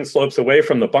 the green slopes away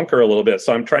from the bunker a little bit.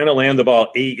 So I'm trying to land the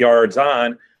ball 8 yards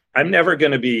on. I'm never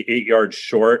going to be 8 yards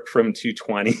short from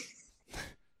 220.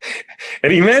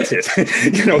 And he meant it.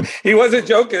 He wasn't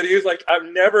joking. He was like,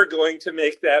 I'm never going to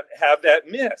have that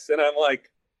miss. And I'm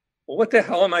like, well, what the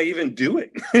hell am I even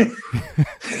doing?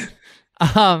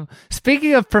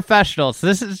 Speaking of professionals,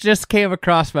 just came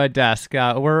across my desk.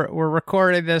 We're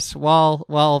recording this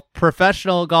while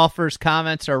professional golfers'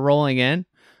 comments are rolling in.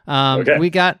 Okay.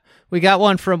 We got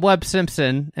one from Webb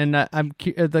Simpson, and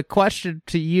the question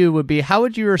to you would be, how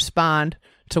would you respond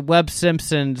to Webb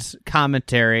Simpson's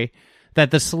commentary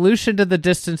that the solution to the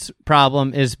distance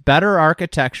problem is better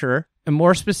architecture, and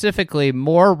more specifically,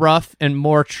 more rough and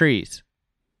more trees?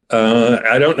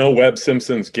 I don't know Webb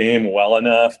Simpson's game well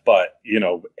enough, but,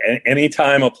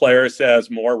 anytime a player says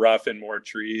more rough and more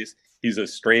trees, he's a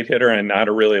straight hitter and not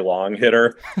a really long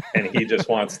hitter. And he just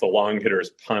wants the long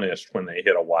hitters punished when they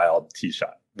hit a wild tee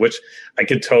shot, which I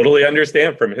could totally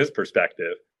understand from his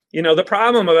perspective. The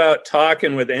problem about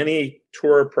talking with any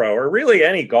tour pro or really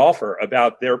any golfer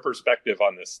about their perspective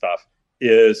on this stuff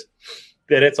is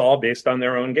that it's all based on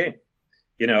their own game.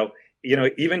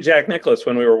 Even Jack Nicklaus,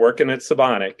 when we were working at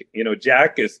Sabonic,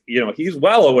 Jack is, he's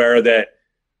well aware that,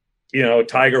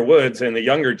 Tiger Woods and the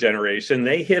younger generation,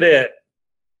 they hit it,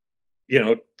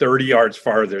 30 yards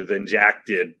farther than Jack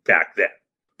did back then.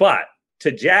 But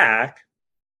to Jack,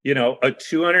 a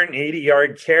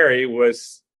 280-yard carry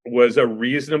was a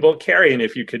reasonable carry. And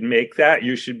if you could make that,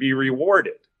 you should be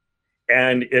rewarded.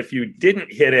 And if you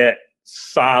didn't hit it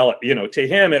solid, to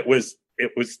him, it was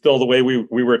still the way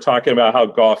we were talking about how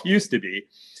golf used to be.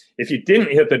 If you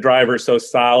didn't hit the driver so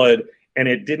solid and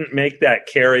it didn't make that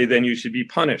carry, then you should be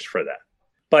punished for that.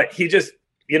 But he just,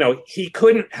 he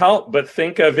couldn't help but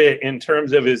think of it in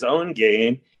terms of his own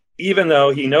game, even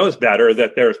though he knows better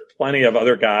that there's plenty of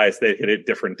other guys that hit at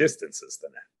different distances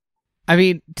than that. I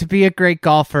mean, to be a great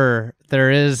golfer, there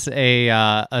is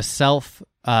a self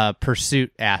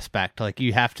pursuit aspect. Like,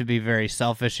 you have to be very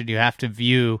selfish, and you have to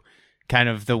view kind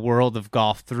of the world of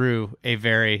golf through a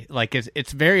very, like,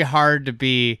 it's very hard to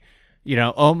be,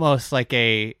 almost like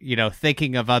a,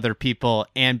 thinking of other people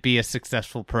and be a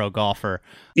successful pro golfer.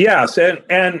 Yes.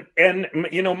 And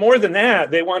more than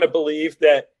that, they want to believe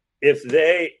that if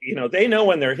they know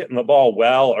when they're hitting the ball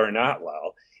well or not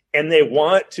well, and they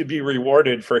want to be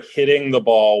rewarded for hitting the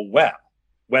ball well.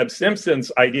 Webb Simpson's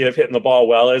idea of hitting the ball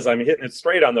well is, I'm hitting it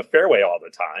straight on the fairway all the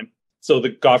time. So the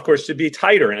golf course should be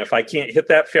tighter. And if I can't hit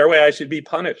that fairway, I should be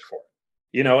punished for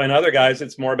it. And other guys,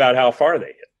 it's more about how far they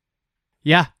hit.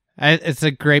 Yeah, it's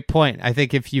a great point. I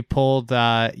think if you pulled,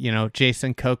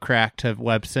 Jason Kokrak to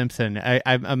Webb Simpson,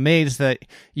 I'm amazed that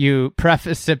you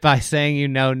prefaced it by saying you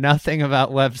know nothing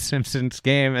about Webb Simpson's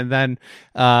game, and then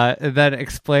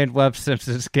explained Webb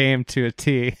Simpson's game to a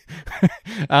T.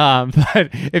 But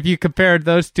if you compared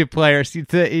those two players,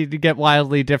 you'd get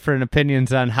wildly different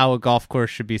opinions on how a golf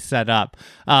course should be set up.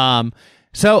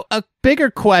 So a bigger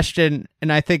question,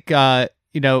 and I think,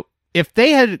 if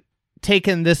they had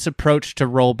taken this approach to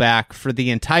rollback for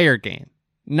the entire game,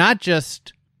 not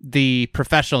just the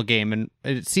professional game, and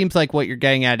it seems like what you're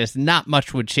getting at is not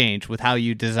much would change with how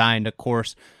you designed a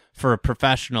course for a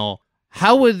professional.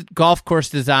 How would golf course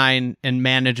design and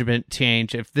management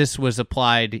change if this was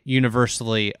applied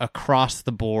universally across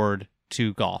the board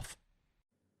to golf?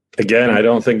 Again, I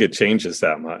don't think it changes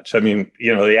that much. I mean,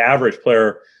 the average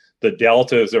player, the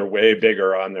deltas are way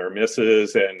bigger on their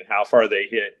misses and how far they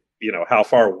hit. How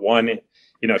far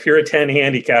if you're a 10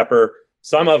 handicapper,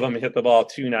 some of them hit the ball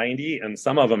 290 and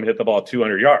some of them hit the ball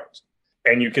 200 yards.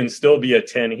 And you can still be a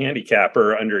 10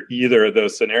 handicapper under either of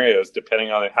those scenarios,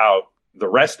 depending on how the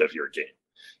rest of your game.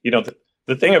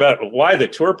 The thing about why the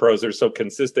tour pros are so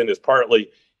consistent is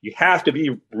partly you have to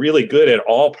be really good at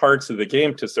all parts of the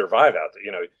game to survive out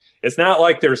there. It's not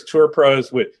like there's tour pros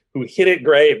who hit it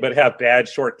great but have bad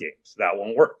short games. That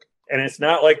won't work. And it's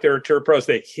not like there are tour pros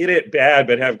that hit it bad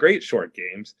but have great short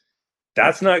games.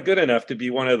 That's not good enough to be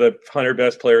one of the 100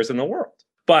 best players in the world.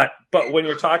 But when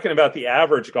you're talking about the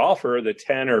average golfer, the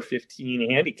 10 or 15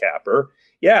 handicapper,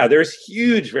 yeah, there's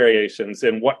huge variations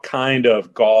in what kind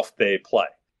of golf they play.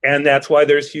 And that's why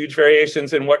there's huge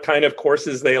variations in what kind of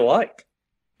courses they like.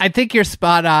 I think you're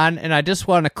spot on, and I just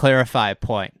want to clarify a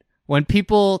point. When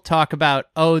people talk about,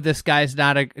 this guy's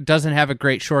doesn't have a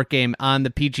great short game on the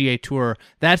PGA Tour,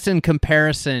 that's in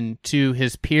comparison to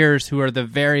his peers who are the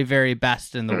very, very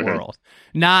best in the world.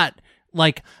 Not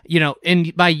like,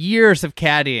 in my years of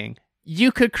caddying,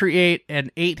 you could create an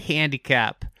 8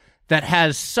 handicap that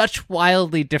has such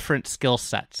wildly different skill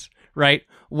sets, right?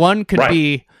 One could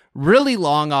be really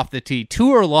long off the tee,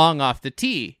 2 are long off the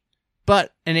tee,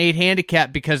 but an 8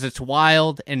 handicap because it's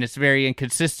wild and it's very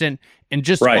inconsistent and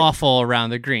just awful around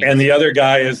the green. And the other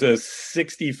guy is a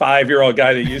 65-year-old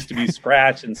guy that used to be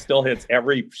scratch and still hits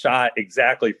every shot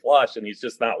exactly flush, and he's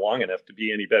just not long enough to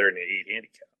be any better than an 8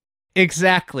 handicap.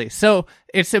 Exactly. So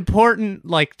it's important,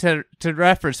 like, to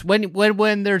reference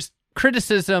when there's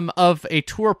criticism of a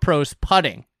tour pro's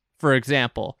putting, for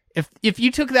example. If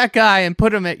you took that guy and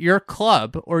put him at your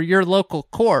club or your local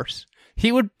course,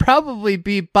 he would probably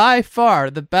be by far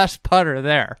the best putter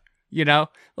there. You know,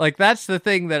 like, that's the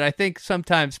thing that I think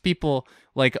sometimes people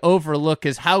like overlook,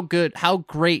 is how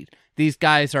great these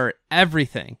guys are at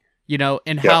everything, you know,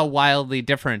 and how wildly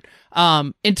different.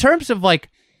 In terms of, like,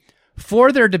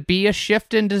 for there to be a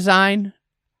shift in design,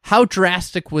 how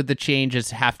drastic would the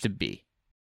changes have to be?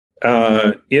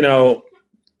 You know,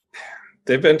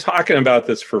 they've been talking about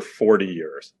this for 40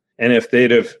 years. And if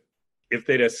they'd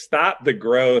have stopped the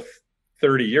growth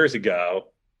 30 years ago,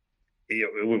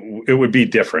 it would be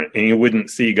different. And you wouldn't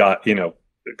see,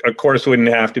 a course wouldn't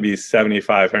have to be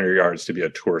 7,500 yards to be a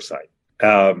tour site.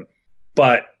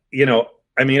 But, you know,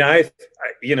 I mean, I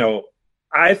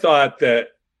thought that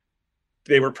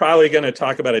they were probably going to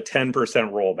talk about a 10%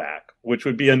 rollback, which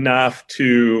would be enough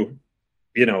to,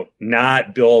 you know,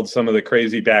 not build some of the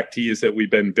crazy back tees that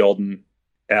we've been building.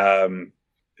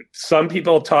 Some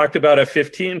people talked about a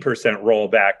 15%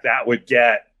 rollback. That would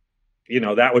get, you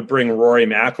know, that would bring Rory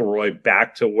McIlroy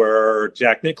back to where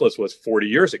Jack Nicklaus was 40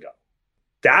 years ago.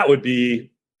 That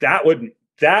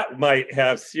might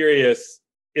have serious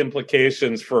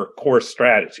implications for course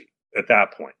strategy at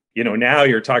that point. You know, now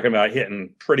you're talking about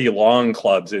hitting pretty long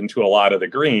clubs into a lot of the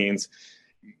greens.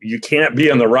 You can't be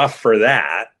in the rough for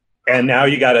that. And now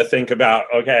you got to think about,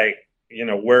 okay, you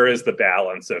know, where is the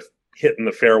balance of hitting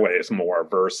the fairways more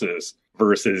versus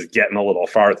getting a little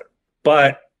farther?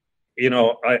 But, you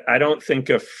know, I don't think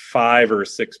a 5 or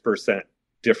 6%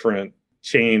 different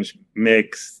change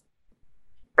makes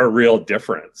a real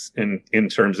difference in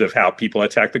terms of how people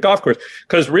attack the golf course.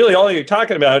 Because really all you're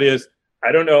talking about is,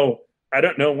 I don't know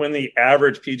when the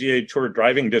average PGA Tour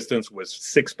driving distance was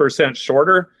 6%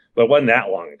 shorter, but it wasn't that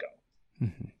long ago.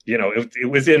 Mm-hmm. You know, it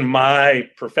was in my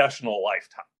professional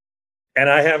lifetime. And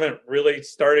I haven't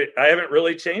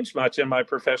really changed much in my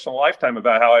professional lifetime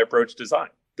about how I approach design.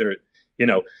 There, you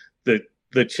know,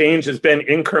 the change has been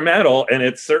incremental, and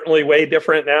it's certainly way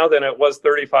different now than it was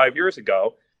 35 years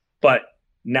ago, but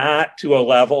not to a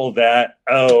level that,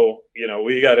 you know,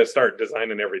 we got to start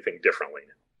designing everything differently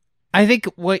now. I think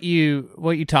what you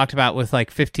talked about with,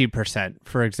 like, 15%,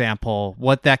 for example,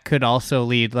 what that could also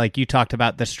lead, like you talked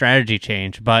about the strategy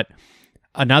change, but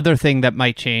another thing that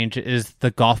might change is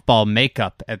the golf ball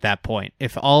makeup at that point.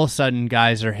 If all of a sudden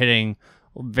guys are hitting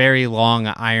very long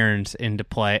irons into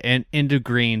play and into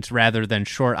greens rather than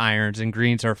short irons, and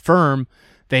greens are firm,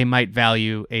 they might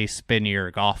value a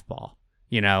spinnier golf ball.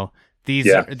 You know,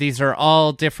 these are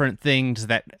all different things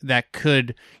that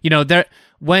could, you know,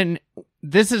 when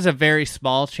this is a very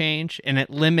small change and it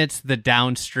limits the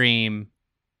downstream,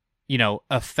 you know,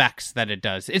 effects that it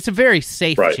does. It's a very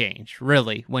safe change,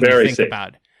 really, when you think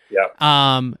about it.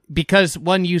 Yeah. Because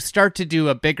when you start to do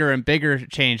a bigger and bigger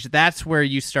change, that's where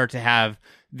you start to have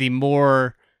the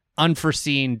more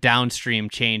unforeseen downstream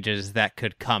changes that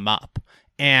could come up.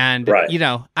 And, you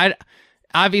know,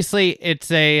 obviously it's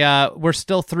we're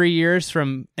still 3 years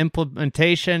from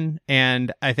implementation,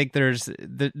 and I think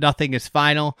nothing is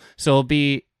final. So it'll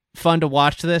be fun to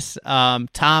watch this.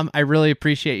 Tom, I really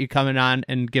appreciate you coming on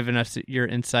and giving us your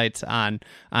insights on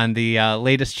the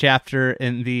latest chapter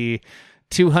in the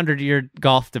 200-year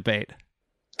golf debate.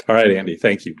 All right, Andy.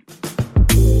 Thank you.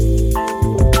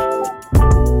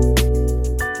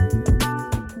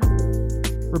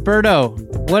 Roberto,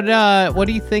 what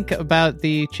do you think about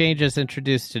the changes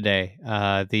introduced today?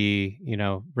 The, you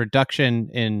know, reduction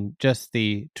in just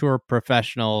the tour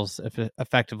professionals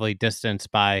effectively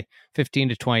distanced by 15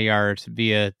 to 20 yards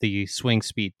via the swing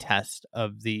speed test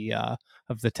of the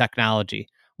technology.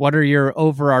 What are your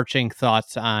overarching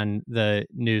thoughts on the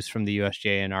news from the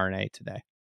USGA and R&A today?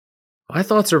 My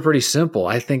thoughts are pretty simple.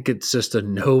 I think it's just a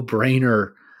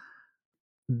no-brainer.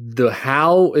 The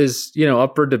how is, you know,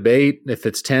 up for debate. If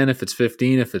it's 10, if it's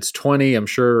 15, if it's 20, I'm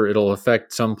sure it'll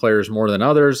affect some players more than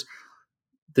others.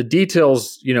 The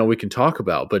details, you know, we can talk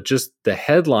about, but just the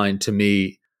headline to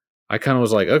me, I kind of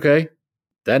was like, okay,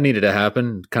 that needed to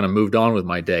happen, kind of moved on with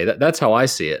my day. That's how I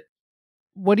see it.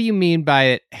 What do you mean by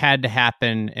it had to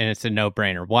happen and it's a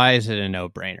no-brainer? Why is it a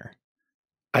no-brainer?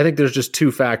 I think there's just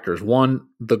two factors. One,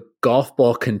 the golf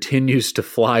ball continues to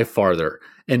fly farther,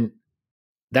 and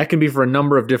that can be for a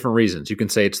number of different reasons. You can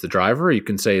say it's the driver, you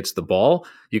can say it's the ball,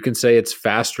 you can say it's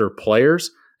faster players,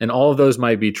 And all of those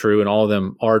might be true, and all of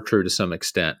them are true to some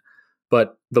extent.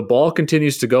 But the ball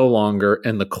continues to go longer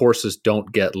and the courses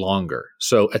don't get longer.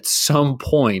 So at some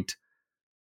point,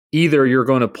 either you're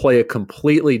going to play a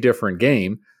completely different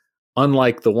game,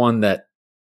 unlike the one that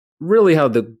really how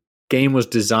the game was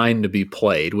designed to be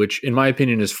played, which in my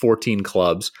opinion is 14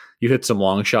 clubs. You hit some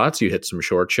long shots, you hit some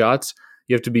short shots.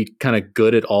 You have to be kind of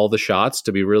good at all the shots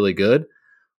to be really good.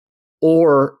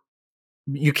 Or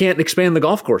you can't expand the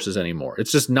golf courses anymore.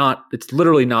 It's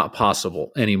literally not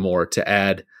possible anymore to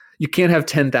add. You can't have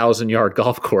 10,000 yard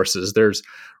golf courses. There's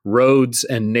roads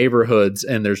and neighborhoods,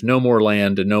 and there's no more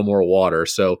land and no more water.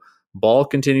 So ball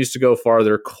continues to go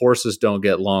farther. Courses don't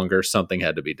get longer. Something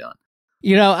had to be done.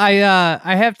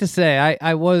 I have to say,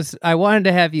 I wanted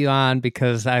to have you on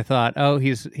because I thought,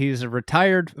 he's a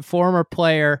retired former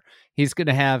player. He's going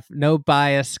to have no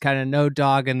bias, kind of no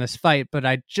dog in this fight. But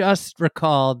I just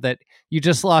recalled that you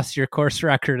just lost your course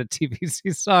record at TPC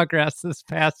Sawgrass this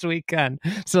past weekend.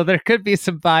 So there could be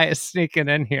some bias sneaking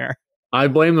in here. I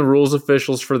blame the rules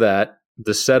officials for that.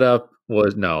 The setup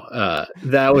was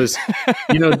that was,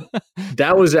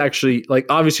 that was actually like,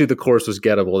 obviously the course was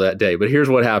gettable that day, but here's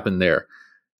what happened there.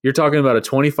 You're talking about a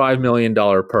 $25 million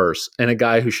purse and a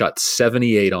guy who shot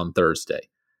 78 on Thursday,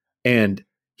 and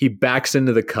he backs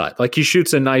into the cut. Like, he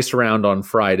shoots a nice round on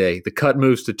Friday. The cut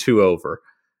moves to 2 over.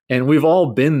 And we've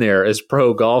all been there as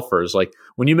pro golfers. Like,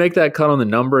 when you make that cut on the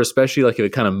number, especially like if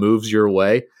it kind of moves your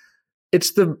way,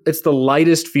 it's the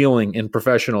lightest feeling in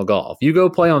professional golf. You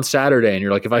go play on Saturday and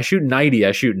you're like, if I shoot 90,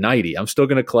 I shoot 90. I'm still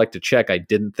going to collect a check I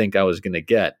didn't think I was going to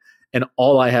get. And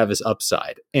all I have is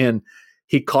upside. And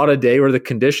he caught a day where the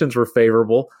conditions were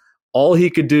favorable. All he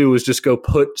could do was just go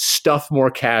stuff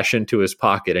more cash into his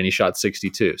pocket, and he shot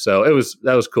 62. So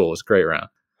that was cool. It was a great round.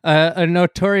 A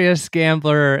notorious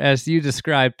gambler, as you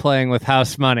described, playing with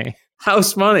house money.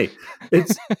 House money.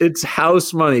 It's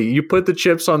house money. You put the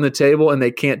chips on the table and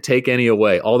they can't take any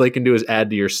away. All they can do is add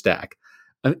to your stack.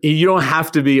 You don't have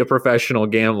to be a professional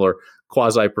gambler,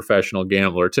 quasi-professional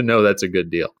gambler, to know that's a good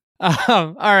deal.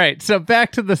 All right. So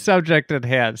back to the subject at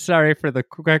hand. Sorry for the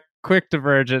quick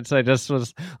divergence. I just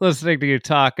was listening to you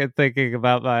talk and thinking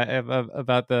about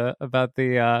the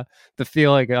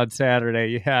feeling on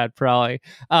Saturday you had probably.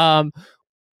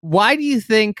 Why do you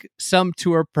think some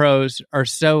tour pros are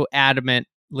so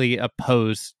adamantly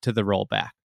opposed to the rollback?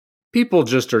 People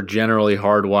just are generally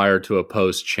hardwired to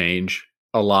oppose change.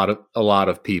 A lot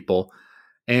of people.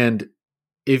 And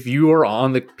if you are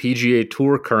on the PGA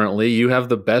Tour currently, you have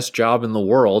the best job in the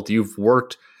world. You've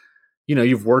worked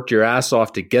your ass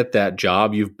off to get that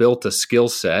job. You've built a skill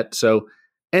set. So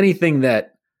anything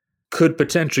that could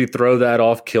potentially throw that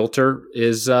off kilter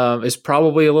is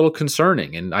probably a little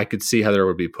concerning, and I could see how there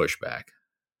would be pushback.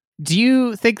 Do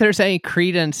you think there's any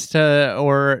credence to,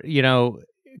 or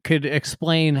could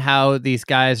explain how these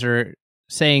guys are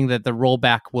saying that the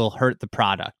rollback will hurt the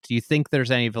product? Do you think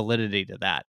there's any validity to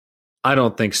that? I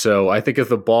don't think so. I think if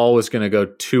the ball was going to go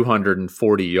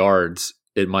 240 yards,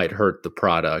 it might hurt the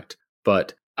product.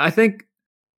 But I think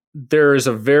there is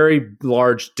a very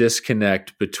large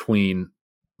disconnect between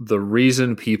the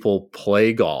reason people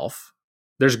play golf.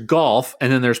 There's golf,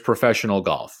 and then there's professional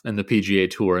golf and the PGA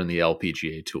Tour and the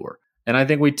LPGA Tour. And I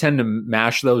think we tend to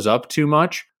mash those up too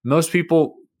much. Most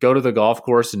people go to the golf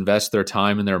course, invest their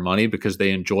time and their money because they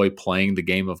enjoy playing the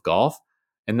game of golf.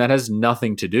 And that has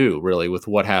nothing to do really with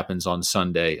what happens on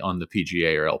Sunday on the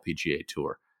PGA or LPGA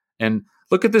Tour. And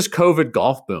look at this COVID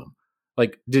golf boom.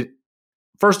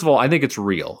 First of all, I think it's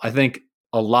real. I think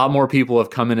a lot more people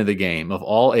have come into the game of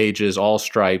all ages, all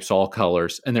stripes, all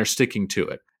colors, and they're sticking to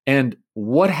it. And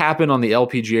what happened on the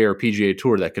LPGA or PGA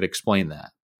Tour that could explain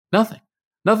that? Nothing.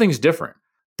 Nothing's different.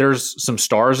 There's some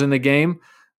stars in the game.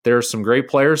 There's some great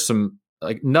players.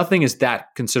 Nothing is that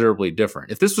considerably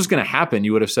different. If this was going to happen,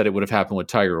 you would have said it would have happened with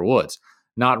Tiger Woods,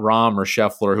 not Rahm or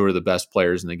Scheffler, who are the best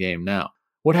players in the game now.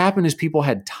 What happened is people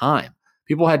had time.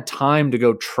 People had time to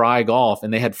go try golf,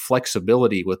 and they had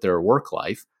flexibility with their work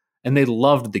life, and they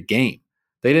loved the game.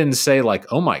 They didn't say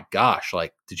oh my gosh,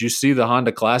 did you see the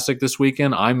Honda Classic this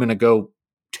weekend? I'm going to go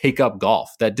take up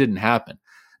golf. That didn't happen.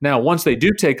 Now, once they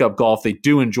do take up golf, they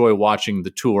do enjoy watching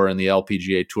the Tour and the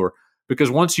LPGA Tour,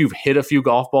 because once you've hit a few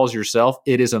golf balls yourself,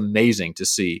 it is amazing to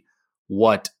see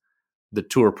what the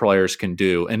tour players can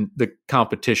do. And the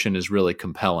competition is really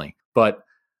compelling. But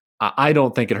I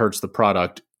don't think it hurts the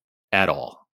product at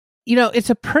all. It's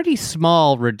a pretty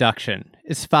small reduction.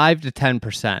 It's 5 to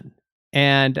 10%.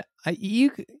 And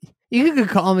you could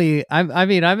call me, I'm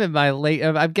in my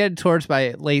I'm getting towards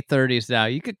my late 30s now.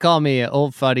 You could call me an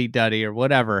old fuddy-duddy or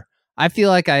whatever. I feel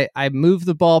like I move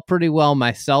the ball pretty well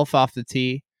myself off the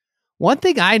tee. One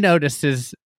thing I noticed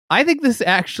is I think this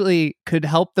actually could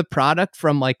help the product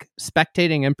from like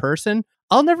spectating in person.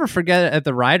 I'll never forget at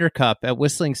the Ryder Cup at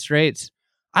Whistling Straits,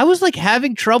 I was like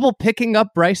having trouble picking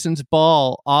up Bryson's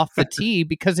ball off the tee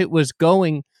because it was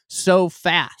going so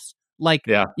fast. Like,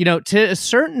 to a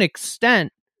certain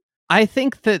extent, I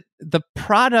think that the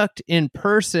product in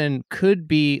person could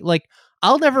be like,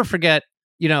 I'll never forget,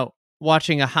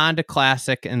 watching a Honda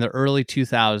Classic in the early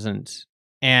 2000s,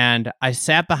 and I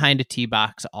sat behind a tee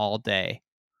box all day.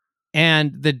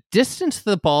 And the distance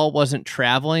the ball wasn't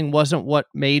traveling wasn't what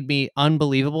made me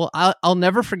unbelievable. I'll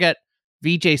never forget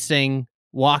Vijay Singh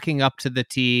walking up to the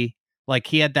tee. Like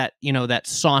he had that, that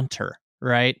saunter,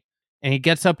 right? And he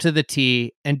gets up to the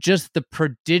tee and just the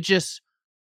prodigious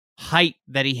height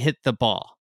that he hit the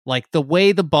ball, like the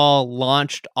way the ball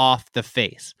launched off the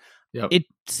face. Yep. It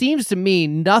seems to me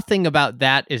nothing about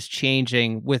that is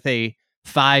changing with a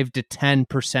 5 to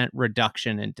 10%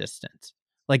 reduction in distance.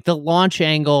 Like the launch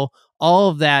angle, all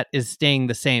of that is staying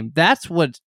the same. That's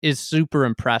what is super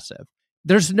impressive.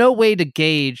 There's no way to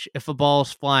gauge if a ball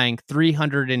is flying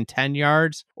 310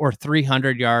 yards or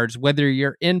 300 yards, whether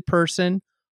you're in person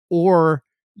or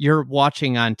you're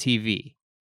watching on TV.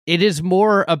 It is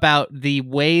more about the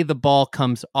way the ball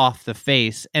comes off the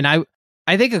face. And I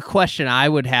think a question I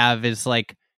would have is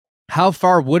like, how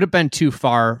far would have been too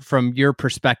far from your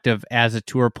perspective as a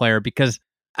tour player? Because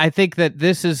I think that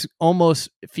this is almost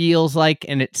feels like,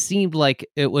 and it seemed like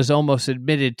it was almost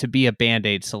admitted to be a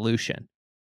Band-Aid solution.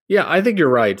 Yeah, I think you're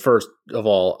right. First of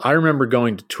all, I remember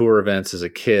going to tour events as a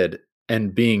kid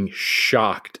and being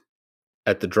shocked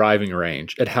at the driving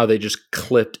range at how they just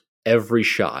clipped every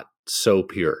shot so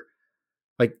pure.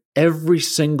 Like every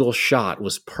single shot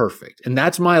was perfect. And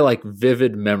that's my like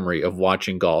vivid memory of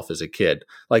watching golf as a kid,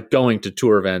 like going to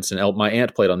tour events, and my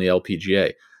aunt played on the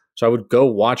LPGA. So I would go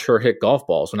watch her hit golf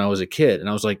balls when I was a kid. And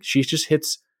I was like, she just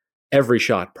hits every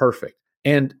shot perfect.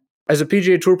 And as a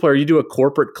PGA Tour player, you do a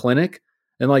corporate clinic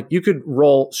and like you could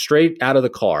roll straight out of the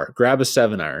car, grab a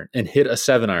 7-iron and hit a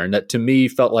 7-iron that to me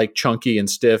felt like chunky and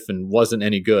stiff and wasn't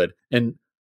any good. And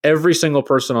every single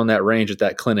person on that range at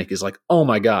that clinic is like, oh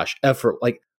my gosh, effort.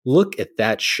 Like, look at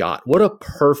that shot. What a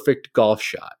perfect golf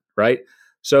shot, right?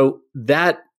 So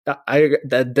that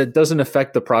doesn't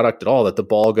affect the product at all, that the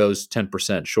ball goes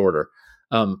 10% shorter.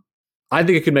 I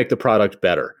think it could make the product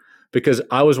better because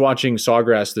I was watching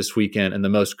Sawgrass this weekend, and the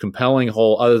most compelling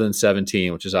hole other than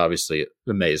 17, which is obviously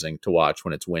amazing to watch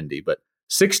when it's windy, but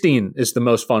 16 is the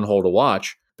most fun hole to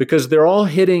watch because they're all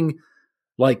hitting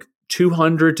like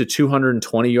 200 to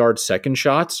 220 yard second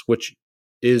shots, which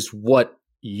is what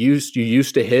you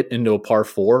used to hit into a par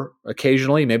 4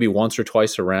 occasionally, maybe once or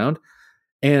twice a round.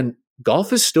 And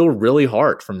golf is still really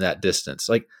hard from that distance.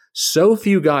 Like so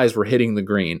few guys were hitting the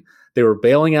green. They were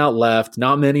bailing out left,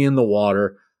 not many in the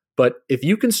water. But if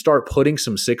you can start putting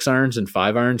some 6-irons and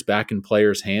 5-irons back in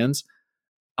players' hands,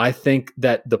 I think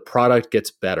that the product gets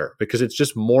better because it's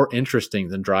just more interesting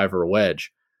than driver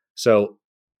wedge. So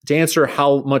to answer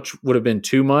how much would have been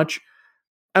too much,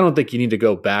 I don't think you need to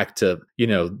go back to,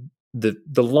 the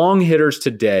long hitters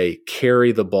today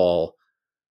carry the ball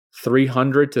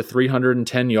 300 to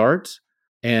 310 yards.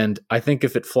 And I think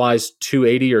if it flies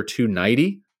 280 or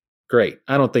 290, great.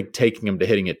 I don't think taking them to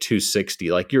hitting it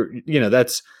 260, like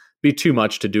that's be too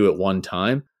much to do at one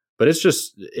time. But it's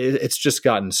just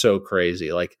gotten so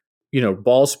crazy. Like,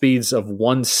 ball speeds of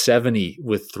 170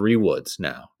 with 3-woods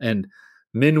now. And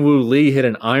Minwoo Lee hit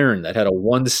an iron that had a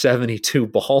 172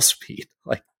 ball speed.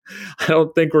 Like, I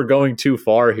don't think we're going too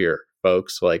far here,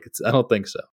 folks. Like, I don't think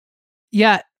so.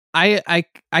 Yeah, I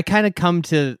kind of come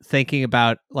to thinking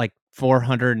about like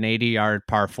 480 yard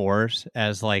par 4s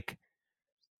as like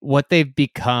what they've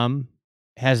become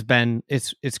has been.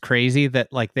 It's crazy that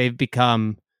like they've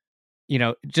become,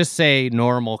 just say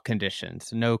normal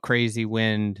conditions, no crazy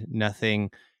wind,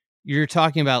 nothing. You're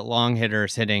talking about long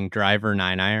hitters hitting driver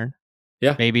 9-iron.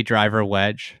 Yeah. Maybe driver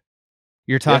wedge.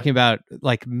 You're talking about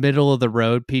like middle of the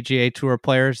road PGA Tour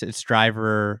players. It's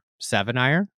driver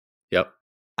 7-iron. Yep.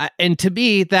 And to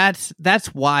me, that's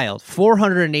wild.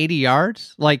 480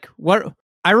 yards. Like what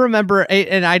I remember,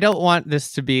 and I don't want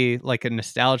this to be like a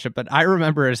nostalgia, but I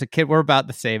remember as a kid, we're about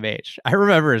the same age. I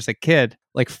remember as a kid,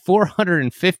 like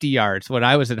 450 yards when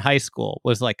I was in high school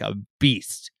was like a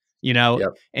beast,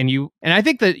 Yep. And I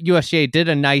think the USGA did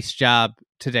a nice job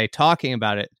today talking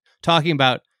about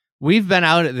we've been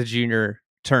out at the junior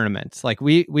tournaments. Like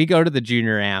we go to the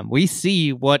junior am, we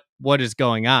see what is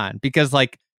going on because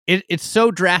like it's so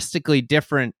drastically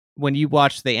different when you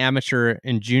watch the amateur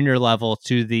and junior level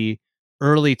to the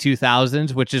early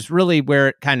 2000s, which is really where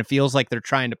it kind of feels like they're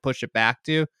trying to push it back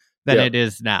to than it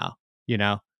is now,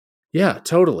 Yeah,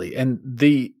 totally. And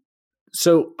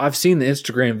So I've seen the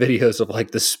Instagram videos of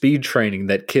like the speed training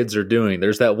that kids are doing.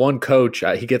 There's that one coach,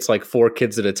 he gets like 4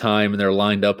 kids at a time and they're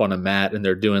lined up on a mat and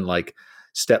they're doing like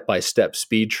step-by-step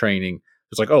speed training.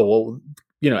 It's like, oh,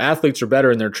 well, athletes are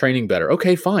better and they're training better.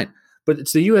 Okay, fine. But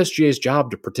it's the USGA's job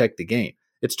to protect the game.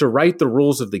 It's to write the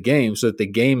rules of the game so that the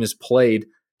game is played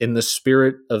in the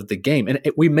spirit of the game. And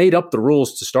we made up the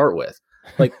rules to start with,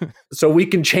 like, so we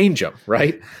can change them,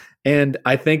 right? And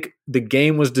I think the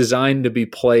game was designed to be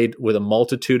played with a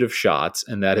multitude of shots,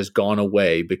 and that has gone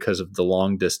away because of the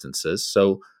long distances.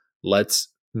 So let's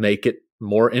make it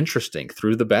more interesting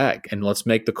through the bag, and let's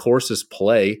make the courses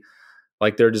play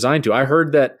like they're designed to. I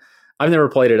heard that I've never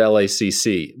played at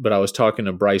LACC, but I was talking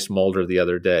to Bryce Mulder the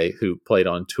other day who played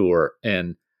on tour,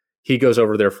 and he goes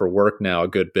over there for work now a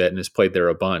good bit and has played there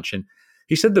a bunch. And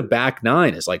he said the back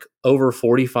nine is like over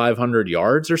 4,500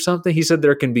 yards or something. He said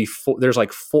there can be there's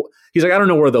like 4. He's like, I don't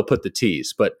know where they'll put the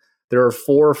tees, but there are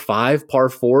 4 or 5 par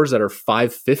 4s that are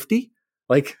 550.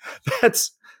 Like,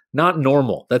 that's not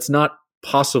normal. That's not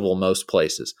possible most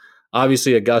places.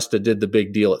 Obviously, Augusta did the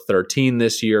big deal at 13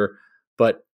 this year,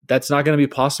 but that's not going to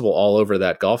be possible all over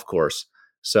that golf course.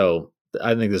 So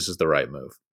I think this is the right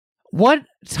move. What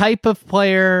type of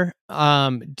player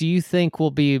do you think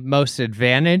will be most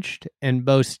advantaged and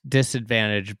most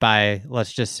disadvantaged by,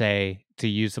 let's just say, to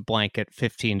use a blanket,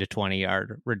 15 to 20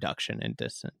 yard reduction in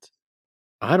distance?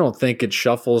 I don't think it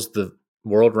shuffles the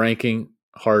world ranking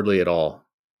hardly at all.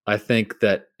 I think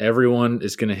that everyone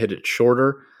is going to hit it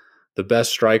shorter. The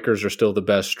best strikers are still the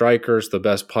best strikers. The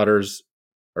best putters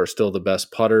are still the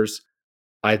best putters.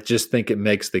 I just think it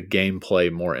makes the gameplay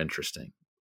more interesting.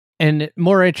 And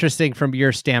more interesting from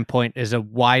your standpoint is a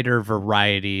wider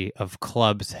variety of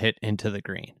clubs hit into the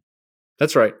green.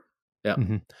 That's right. Yeah.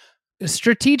 Mm-hmm.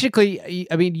 Strategically,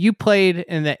 I mean, you played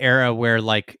in the era where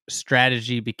like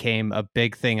strategy became a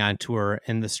big thing on tour,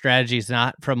 and the strategy is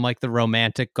not from like the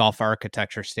romantic golf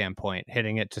architecture standpoint,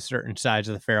 hitting it to certain sides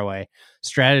of the fairway.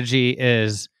 Strategy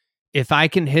is, if I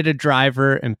can hit a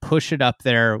driver and push it up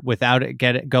there without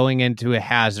it going into a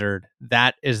hazard,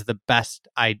 that is the best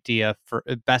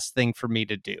thing for me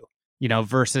to do,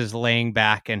 versus laying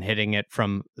back and hitting it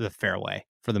from the fairway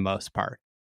for the most part.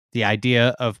 The idea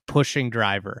of pushing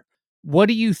driver. What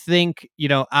do you think?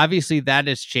 Obviously that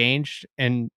has changed.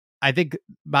 And I think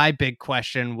my big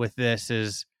question with this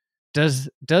is, does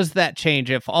that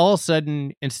change if all of a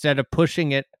sudden, instead of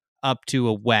pushing it up to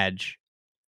a wedge,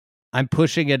 I'm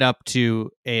pushing it up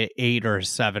to a 8 or a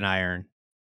 7 iron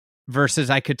versus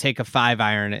I could take a 5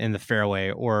 iron in the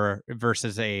fairway, or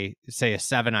versus a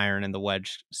 7 iron in the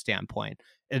wedge standpoint.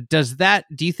 Do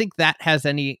you think that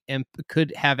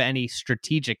could have any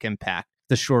strategic impact,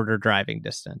 the shorter driving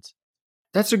distance?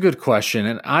 That's a good question.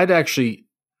 And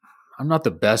I'm not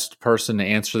the best person to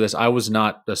answer this. I was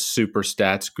not a super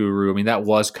stats guru. I mean, that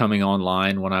was coming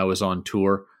online when I was on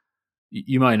tour.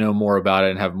 You might know more about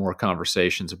it and have more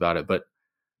conversations about it. But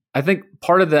I think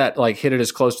part of that, like, hit it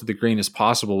as close to the green as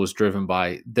possible, was driven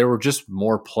by there were just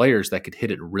more players that could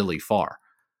hit it really far.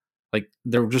 Like,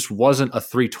 there just wasn't a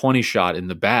 320 shot in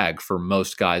the bag for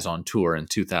most guys on tour in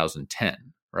 2010,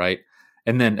 right?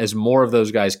 And then as more of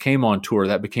those guys came on tour,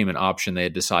 that became an option. They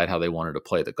had to decide how they wanted to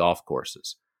play the golf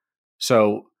courses.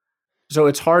 So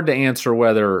it's hard to answer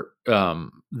whether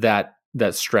that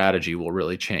strategy will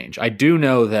really change. I do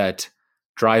know that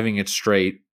driving it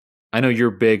straight, I know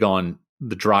you're big on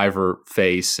the driver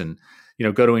face and,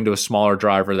 going to a smaller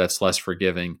driver that's less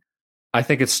forgiving. I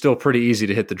think it's still pretty easy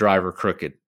to hit the driver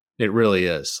crooked. It really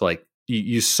is. Like,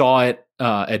 you saw it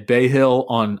at Bay Hill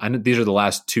I know these are the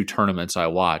last 2 tournaments I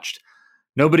watched.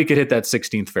 Nobody could hit that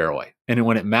 16th fairway. And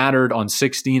when it mattered on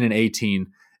 16 and 18,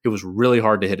 it was really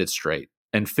hard to hit it straight.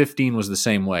 And 15 was the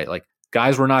same way. Like,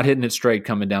 guys were not hitting it straight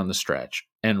coming down the stretch.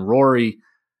 And Rory,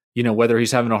 whether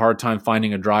he's having a hard time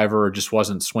finding a driver or just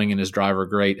wasn't swinging his driver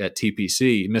great at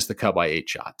TPC, he missed the cut by 8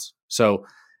 shots. So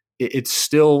it's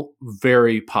still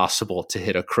very possible to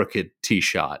hit a crooked tee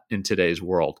shot in today's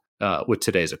world with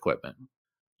today's equipment.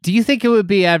 Do you think it would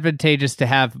be advantageous to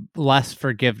have less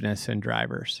forgiveness in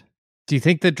drivers? Do you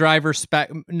think the driver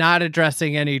spec, not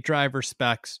addressing any driver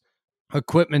specs,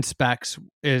 equipment specs,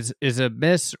 is a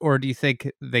miss, or do you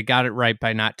think they got it right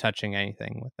by not touching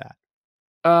anything with that?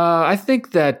 I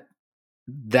think that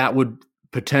would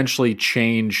potentially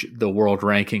change the world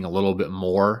ranking a little bit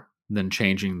more than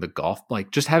changing the golf.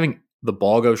 Like, just having the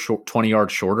ball go 20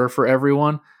 yards shorter for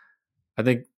everyone, I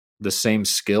think the same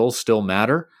skills still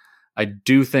matter. I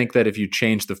do think that if you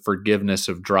change the forgiveness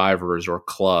of drivers or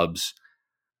clubs,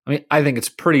 I think it's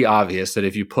pretty obvious that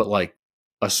if you put like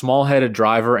a small-headed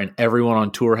driver and everyone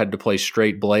on tour had to play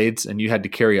straight blades and you had to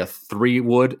carry a 3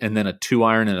 wood and then a 2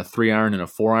 iron and a 3 iron and a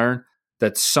 4 iron,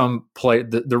 that some play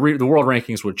the world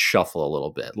rankings would shuffle a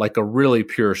little bit. Like a really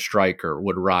pure striker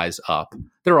would rise up.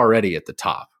 They're already at the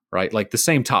top, right? Like the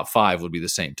same top 5 would be the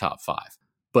same top 5.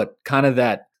 But kind of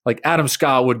that, like Adam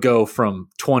Scott would go from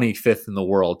 25th in the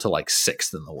world to like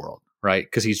 6th in the world, right?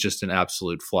 Because he's just an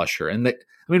absolute flusher. And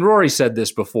Rory said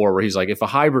this before where he's like, if a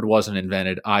hybrid wasn't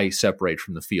invented, I separate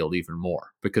from the field even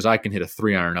more because I can hit a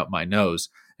 3-iron up my nose.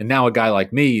 And now a guy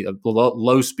like me, a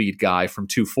low-speed guy from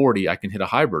 240, I can hit a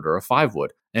hybrid or a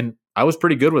 5-wood. And I was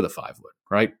pretty good with a 5-wood,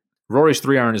 right? Rory's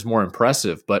 3-iron is more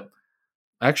impressive, but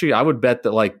actually I would bet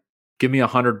that like give me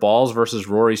 100 balls versus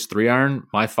Rory's 3-iron,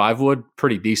 my 5-wood,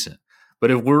 pretty decent. But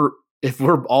if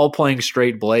we're all playing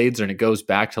straight blades and it goes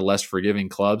back to less forgiving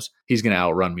clubs, he's going to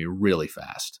outrun me really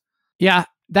fast. Yeah,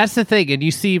 that's the thing. And you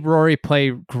see Rory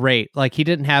play great. Like he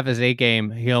didn't have his A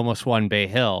game. He almost won Bay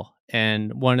Hill.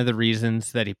 And one of the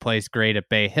reasons that he plays great at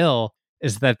Bay Hill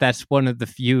is that that's one of the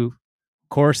few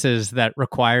courses that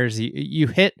requires you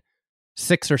hit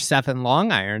 6 or 7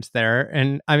 long irons there.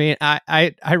 And I mean,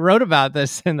 I wrote about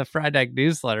this in the Friday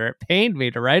newsletter. It pained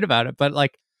me to write about it, but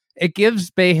like it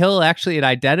gives Bay Hill actually an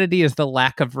identity as the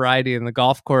lack of variety in the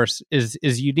golf course is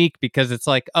unique because it's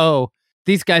like, oh,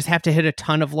 these guys have to hit a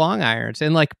ton of long irons.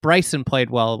 And like Bryson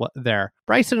played well there.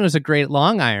 Bryson was a great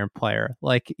long iron player.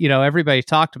 Like, you know, everybody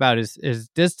talked about his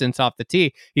distance off the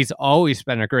tee. He's always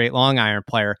been a great long iron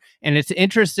player. And it's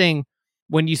interesting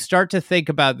when you start to think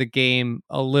about the game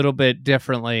a little bit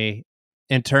differently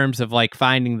in terms of like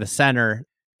finding the center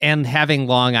and having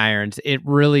long irons, it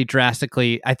really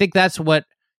drastically, I think that's what,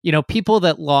 you know, people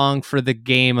that long for the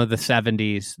game of the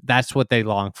 70s, that's what they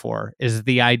long for, is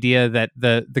the idea that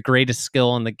the greatest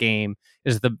skill in the game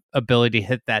is the ability to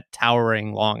hit that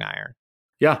towering long iron.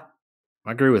 Yeah,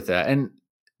 I agree with that. And,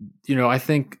 you know, I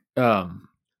think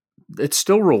it's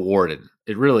still rewarded.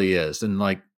 It really is. And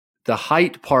like the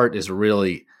height part is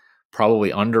really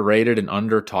probably underrated and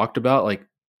under talked about. Like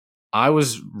I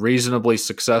was reasonably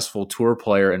successful tour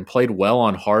player and played well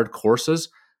on hard courses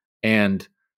and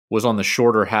was on the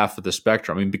shorter half of the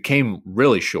spectrum. I mean, became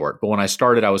really short, but when I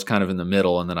started, I was kind of in the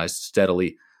middle and then I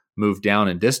steadily moved down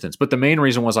in distance. But the main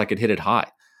reason was I could hit it high.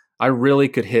 I really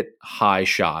could hit high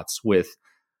shots with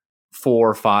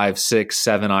 4, 5, 6,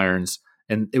 7 irons.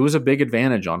 And it was a big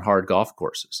advantage on hard golf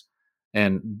courses.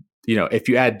 And, you know, if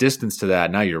you add distance to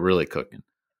that, now you're really cooking.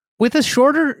 With a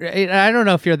shorter, I don't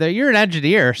know if you're an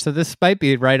engineer, so this might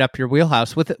be right up your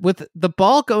wheelhouse. With the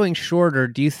ball going shorter,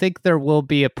 do you think there will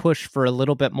be a push for a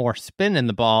little bit more spin in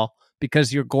the ball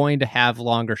because you're going to have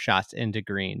longer shots into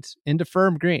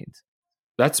firm greens?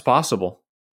 That's possible.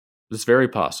 It's very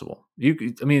possible.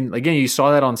 I mean, again, you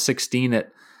saw that on 16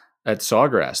 at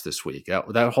Sawgrass this week.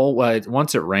 That whole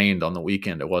once it rained on the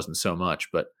weekend, it wasn't so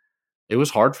much, but it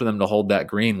was hard for them to hold that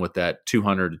green with that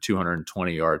 200 to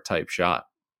 220 yard type shot.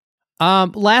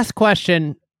 Last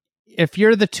question. If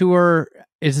you're the tour,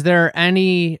 is there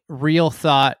any real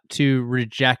thought to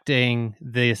rejecting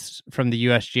this from the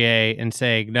USGA and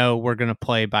saying, no, we're going to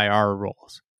play by our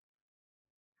rules?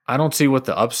 I don't see what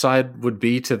the upside would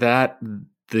be to that.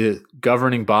 The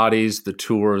governing bodies, the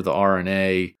tour, the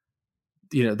R&A,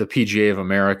 you know, the PGA of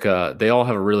America, they all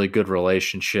have a really good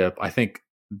relationship. I think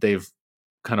they've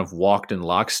kind of walked in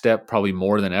lockstep probably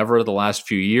more than ever the last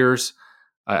few years.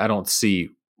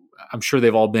 I'm sure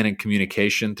they've all been in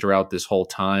communication throughout this whole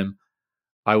time.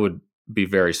 I would be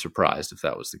very surprised if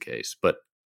that was the case, but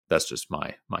that's just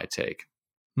my take.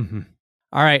 Mm-hmm.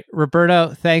 All right,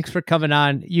 Roberto, thanks for coming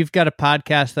on. You've got a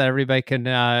podcast that everybody can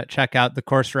check out, The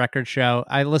Course Record Show.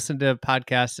 I listened to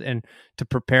podcasts and to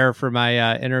prepare for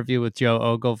my interview with Joe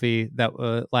Ogilvy that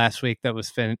last week. That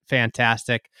was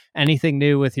fantastic. Anything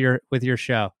new with your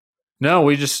show? No,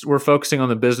 we're focusing on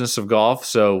the business of golf.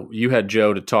 So you had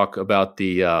Joe to talk about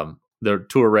the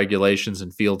tour regulations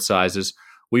and field sizes.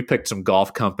 We picked some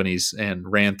golf companies and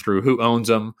ran through who owns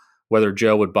them, whether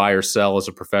Joe would buy or sell as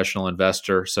a professional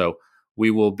investor. So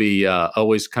we will be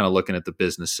always kind of looking at the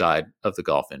business side of the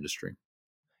golf industry.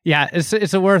 Yeah,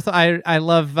 it's a worth. I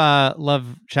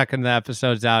love checking the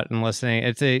episodes out and listening.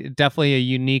 It's definitely a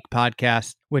unique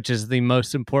podcast, which is the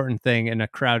most important thing in a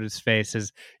crowded space.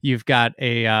 Is you've got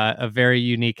a very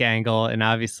unique angle and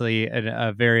obviously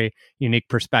a very unique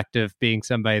perspective, being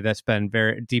somebody that's been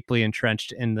very deeply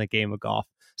entrenched in the game of golf.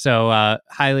 So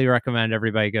highly recommend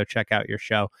everybody go check out your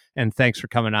show. And thanks for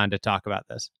coming on to talk about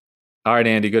this. All right,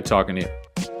 Andy, good talking to you.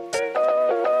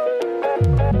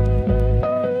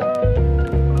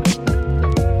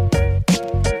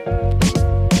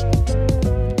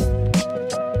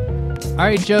 All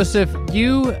right, Joseph,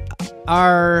 you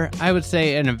are, I would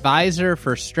say, an advisor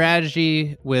for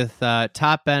strategy with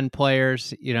top end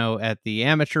players, at the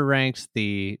amateur ranks,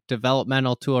 the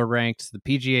developmental tour ranks, the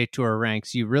PGA Tour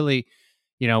ranks. You really,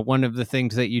 one of the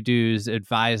things that you do is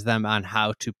advise them on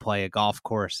how to play a golf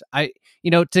course.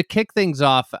 To kick things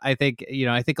off, I think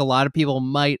a lot of people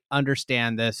might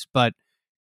understand this, but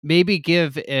maybe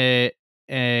give a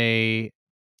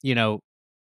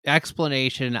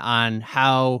explanation on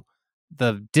how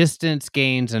the distance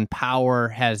gains and power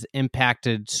has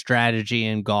impacted strategy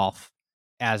in golf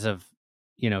as of,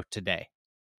 today.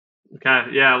 Okay.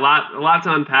 Yeah. A lot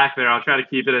to unpack there. I'll try to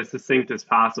keep it as succinct as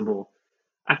possible.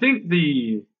 I think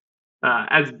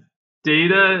as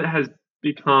data has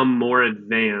become more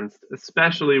advanced,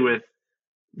 especially with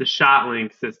the shot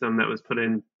link system that was put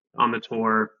in on the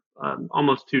tour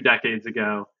almost 2 decades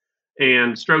ago,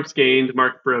 and strokes gained,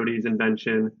 Mark Brody's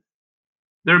invention,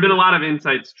 there have been a lot of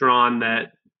insights drawn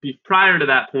that prior to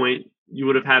that point, you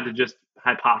would have had to just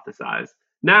hypothesize.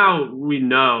 Now we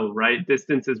know, right?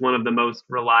 Distance is one of the most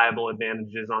reliable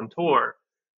advantages on tour.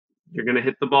 You're going to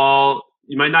hit the ball.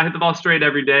 You might not hit the ball straight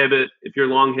every day, but if you're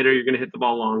a long hitter, you're going to hit the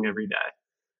ball long every day.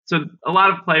 So a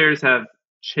lot of players have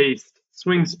chased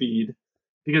swing speed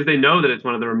because they know that it's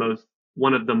one of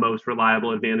the most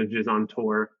reliable advantages on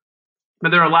tour.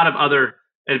 But there are a lot of other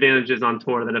advantages on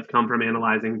tour that have come from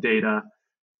analyzing data,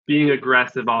 being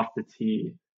aggressive off the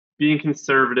tee, being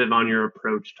conservative on your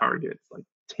approach targets, like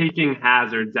taking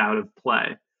hazards out of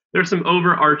play. There's some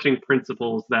overarching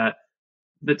principles that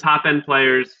the top end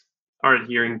players are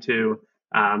adhering to.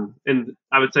 And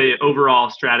I would say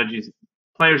overall strategies,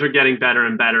 players are getting better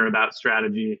and better about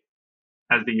strategy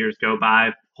as the years go by.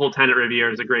 Whole Tenant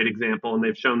Riviera is a great example, and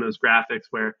they've shown those graphics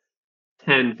where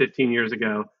 10, 15 years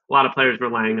ago, a lot of players were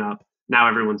laying up. Now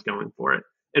everyone's going for it.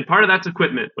 And part of that's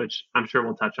equipment, which I'm sure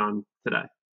we'll touch on today.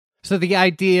 So the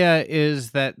idea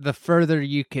is that the further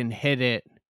you can hit it,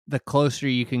 the closer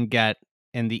you can get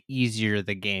and the easier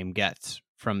the game gets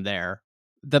from there.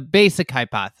 The basic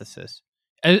hypothesis,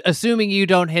 assuming you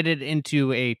don't hit it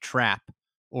into a trap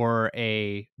or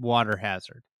a water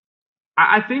hazard.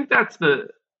 I think that's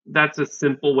a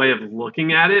simple way of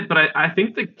looking at it, but I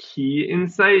think the key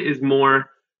insight is more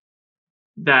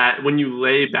that when you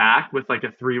lay back with like a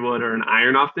 3-wood or an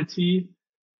iron off the tee,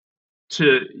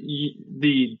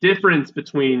 the difference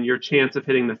between your chance of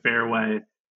hitting the fairway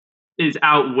is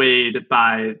outweighed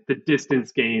by the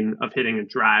distance gain of hitting a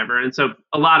driver. And so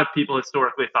a lot of people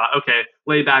historically thought, okay,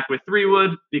 lay back with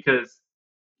 3-wood because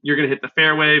you're going to hit the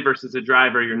fairway versus a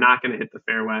driver, you're not going to hit the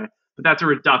fairway. But that's a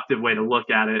reductive way to look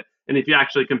at it. And if you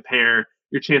actually compare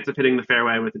your chance of hitting the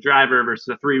fairway with a driver versus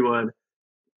a 3-wood,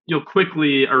 you'll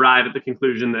quickly arrive at the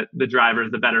conclusion that the driver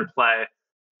is the better play.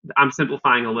 I'm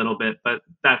simplifying a little bit, but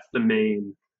that's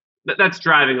that's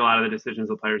driving a lot of the decisions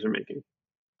the players are making.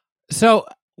 So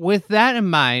with that in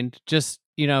mind, just,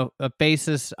 a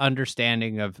basis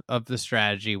understanding of the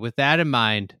strategy, with that in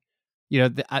mind,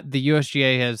 the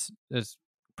USGA has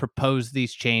proposed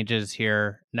these changes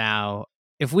here now.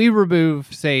 If we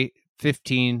remove, say,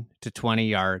 15 to 20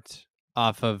 yards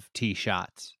off of tee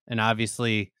shots, and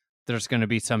obviously there's going to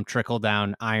be some trickle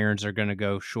down, irons are going to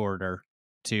go shorter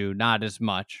to not as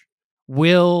much.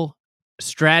 Will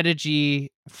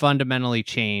strategy fundamentally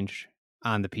change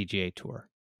on the PGA Tour?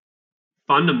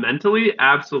 Fundamentally,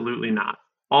 absolutely not.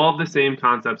 All of the same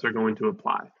concepts are going to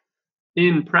apply.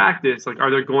 In practice,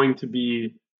 are there going to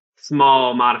be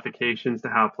small modifications to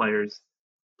how players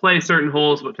play certain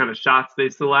holes, what kind of shots they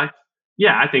select?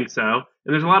 Yeah, I think so.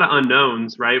 And there's a lot of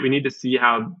unknowns, right? We need to see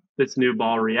how this new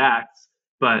ball reacts,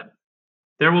 but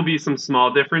there will be some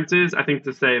small differences. I think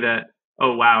to say that,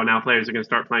 oh, wow, now players are going to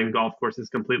start playing golf courses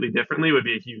completely differently would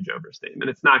be a huge overstatement.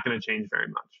 It's not going to change very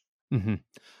much. Mm-hmm.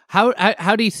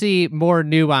 How do you see more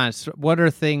nuance? What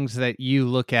are things that you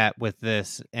look at with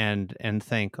this and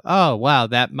think, oh, wow,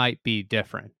 that might be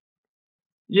different?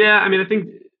 Yeah, I think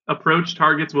approach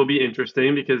targets will be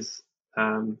interesting because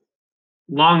long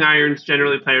irons,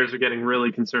 generally players are getting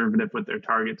really conservative with their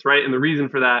targets, right? And the reason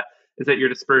for that is that your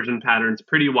dispersion pattern's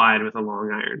pretty wide with a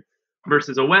long iron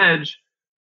versus a wedge.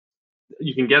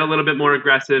 You can get a little bit more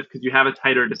aggressive because you have a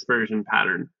tighter dispersion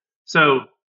pattern. So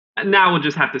now we'll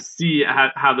just have to see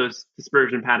how those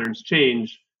dispersion patterns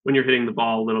change when you're hitting the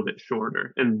ball a little bit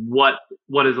shorter, and what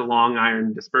is a long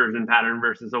iron dispersion pattern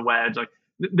versus a wedge.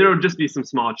 There will just be some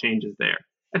small changes there.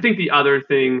 I think the other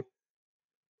thing,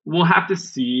 we'll have to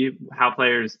see how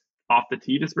players off the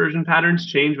tee dispersion patterns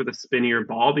change with a spinnier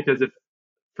ball, because if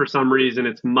for some reason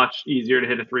it's much easier to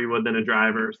hit a 3-wood than a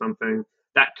driver or something,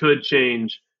 that could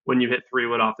change when you hit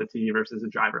 3-wood off the tee versus a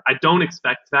driver. I don't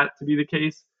expect that to be the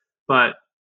case, but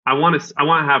I want to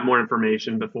have more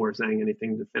information before saying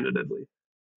anything definitively.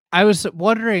 I was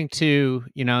wondering too,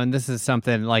 and this is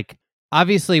something like,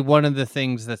 obviously one of the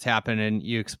things that's happened, and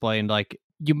you explained, like,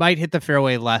 you might hit the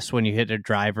fairway less when you hit a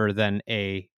driver than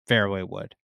a fairway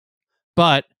would.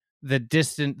 But the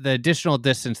additional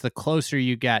distance, the closer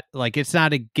you get, like, it's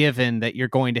not a given that you're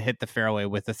going to hit the fairway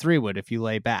with a 3-wood if you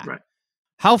lay back. Right.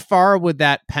 How far would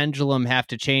that pendulum have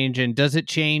to change? And does it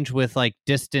change with like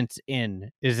distance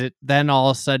in? Is it then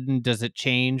all of a sudden, does it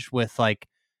change with like,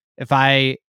 if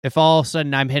all of a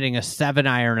sudden I'm hitting a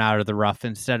 7-iron out of the rough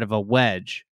instead of a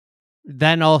wedge,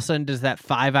 then all of a sudden does that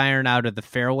 5-iron out of the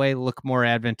fairway look more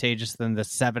advantageous than the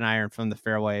 7-iron from the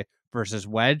fairway versus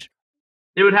wedge?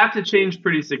 It would have to change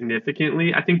pretty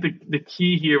significantly. I think the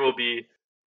key here will be,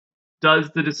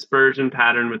 does the dispersion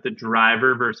pattern with the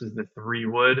driver versus the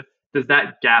 3-wood, does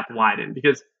that gap widen?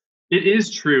 Because it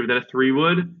is true that a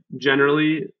 3-wood,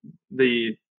 generally,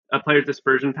 a player's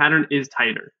dispersion pattern is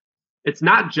tighter. It's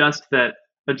not just that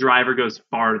a driver goes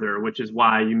farther, which is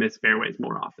why you miss fairways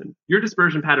more often. Your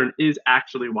dispersion pattern is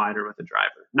actually wider with a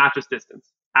driver, not just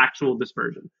distance, actual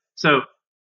dispersion. So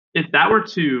if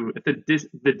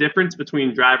the difference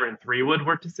between driver and 3-wood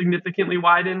were to significantly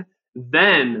widen,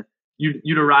 then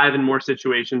you'd arrive in more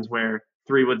situations where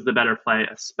 3-wood's the better play,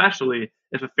 especially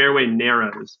if a fairway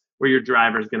narrows where your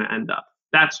driver is going to end up.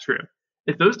 That's true.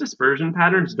 If those dispersion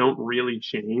patterns don't really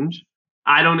change,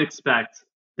 I don't expect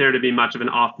there to be much of an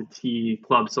off the tee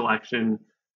club selection,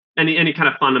 any kind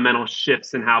of fundamental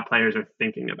shifts in how players are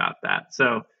thinking about that.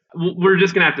 So we're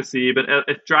just going to have to see. But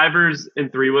if drivers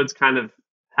and 3-woods kind of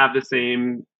have the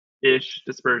same-ish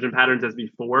dispersion patterns as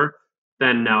before,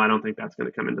 then no, I don't think that's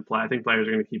going to come into play. I think players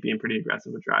are going to keep being pretty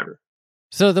aggressive with driver.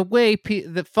 So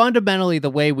fundamentally, the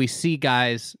way we see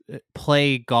guys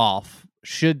play golf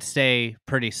should stay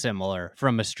pretty similar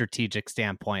from a strategic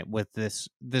standpoint with this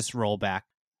rollback.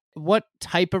 What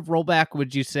type of rollback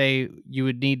would you say you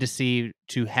would need to see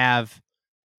to have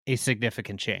a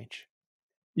significant change?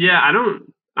 Yeah,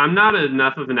 I'm not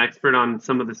enough of an expert on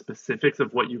some of the specifics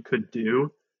of what you could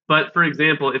do. But for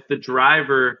example, if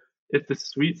the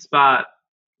sweet spot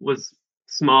was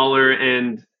smaller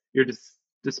and your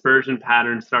dispersion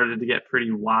pattern started to get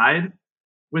pretty wide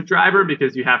with driver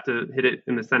because you have to hit it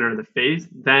in the center of the face,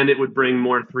 then it would bring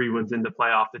more 3-woods into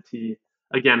play off the tee.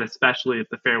 Again, especially if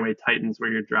the fairway tightens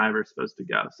where your driver is supposed to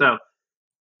go. So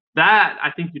that, I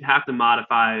think you'd have to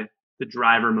modify the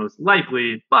driver most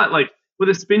likely. But like with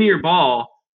a spinnier ball,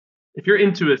 if you're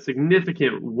into a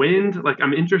significant wind, like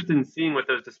I'm interested in seeing what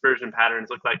those dispersion patterns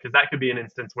look like, because that could be an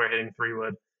instance where hitting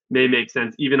 3-wood may make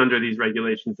sense even under these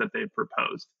regulations that they've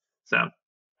proposed. So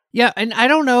yeah, and I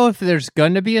don't know if there's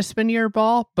going to be a spinnier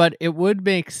ball, but it would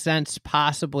make sense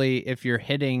possibly if you're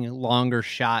hitting longer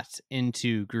shots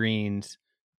into greens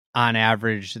on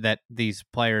average that these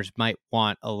players might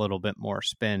want a little bit more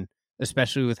spin,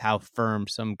 especially with how firm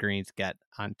some greens get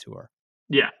on tour.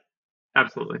 Yeah,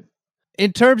 absolutely.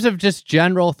 In terms of just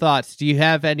general thoughts, do you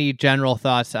have any general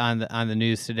thoughts on the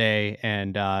news today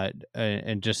and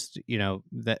just,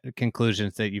 the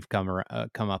conclusions that you've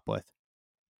come up with?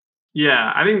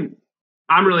 Yeah, I think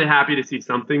I'm really happy to see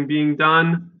something being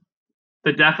done.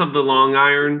 The death of the long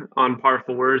iron on par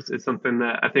fours is something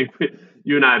that I think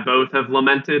you and I both have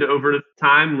lamented over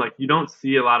time. Like, you don't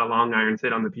see a lot of long irons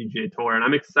hit on the PGA Tour. And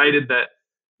I'm excited that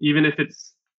even if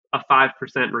it's a 5%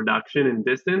 reduction in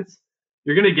distance,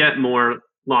 you're going to get more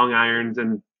long irons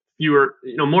and fewer,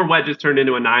 more wedges turned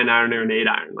into a 9-iron or an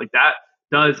 8-iron. Like, that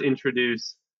does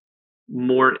introduce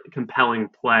more compelling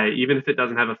play, even if it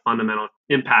doesn't have a fundamental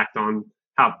impact on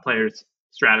how players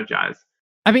strategize.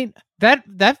 I mean, that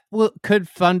could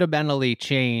fundamentally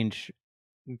change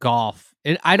golf.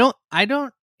 I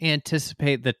don't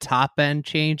anticipate the top end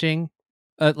changing,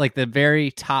 like the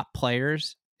very top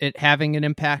players, it having an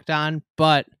impact on.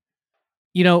 But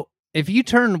if you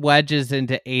turn wedges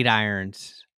into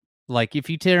 8-irons, like if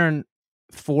you turn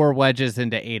 4 wedges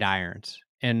into 8-irons,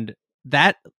 and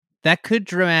that could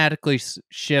dramatically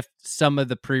shift some of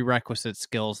the prerequisite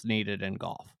skills needed in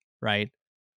golf, right?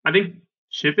 I think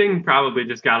chipping probably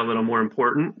just got a little more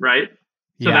important, right?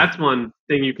 So that's one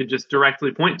thing you could just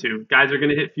directly point to. Guys are going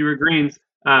to hit fewer greens.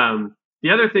 The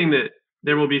other thing that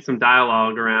there will be some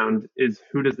dialogue around is,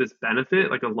 who does this benefit,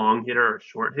 like a long hitter or a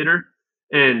short hitter?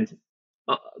 And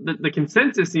the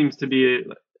consensus seems to be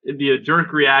the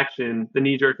knee-jerk reaction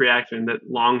that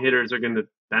long hitters are going to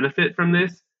benefit from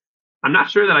this. I'm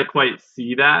not sure that I quite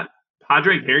see that.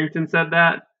 Padraig Harrington said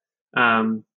that.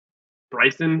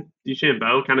 Bryson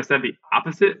DeChambeau kind of said the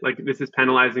opposite. Like, this is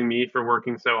penalizing me for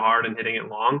working so hard and hitting it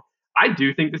long. I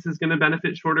do think this is going to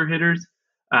benefit shorter hitters,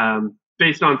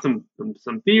 based on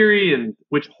some theory and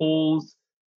which holes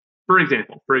for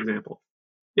example,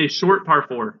 a short par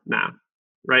 4 now,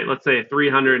 right? Let's say a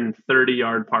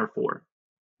 330-yard par 4,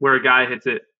 where a guy hits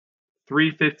it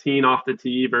 315 off the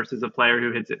tee versus a player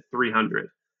who hits it 300.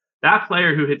 That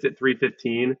player who hits it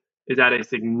 315 is at a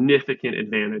significant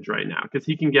advantage right now because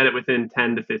he can get it within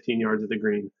 10 to 15 yards of the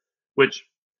green, which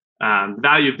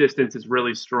value of distance is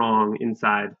really strong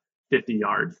inside 50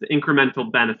 yards. The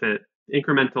incremental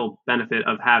benefit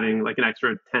of having like an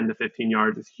extra 10 to 15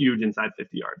 yards is huge inside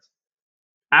 50 yards.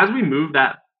 As we move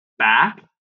that back,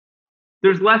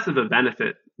 there's less of a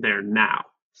benefit there now.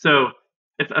 So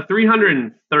if a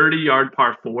 330-yard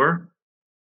par 4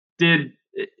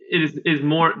 is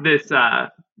more, this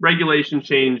regulation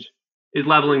change is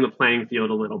leveling the playing field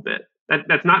a little bit.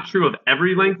 That's not true of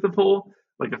every length of hole.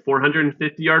 Like a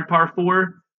 450-yard par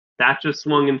 4, that just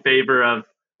swung in favor of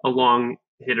a long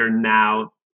hitter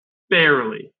now,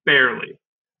 barely.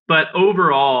 But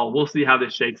overall, we'll see how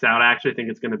this shakes out. I actually think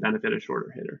it's going to benefit a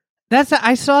shorter hitter.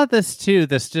 I saw this too,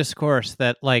 this discourse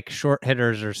that like short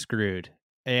hitters are screwed.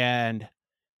 And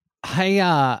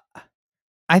I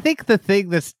think the thing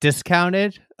that's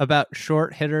discounted about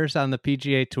short hitters on the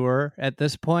PGA Tour at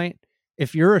this point,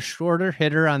 if you're a shorter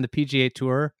hitter on the PGA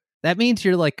Tour, that means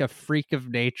you're like a freak of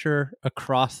nature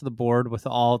across the board with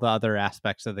all the other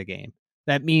aspects of the game.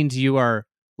 That means you are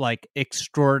like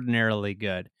extraordinarily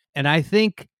good. And I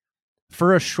think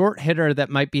for a short hitter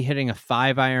that might be hitting a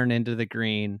 5-iron into the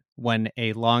green when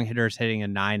a long hitter is hitting a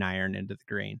 9-iron into the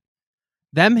green,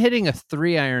 them hitting a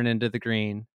 3-iron into the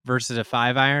green versus a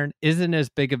 5-iron isn't as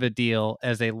big of a deal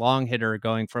as a long hitter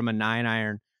going from a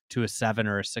 9-iron to a 7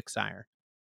 or a 6-iron.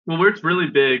 Well, where it's really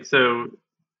big, so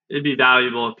it'd be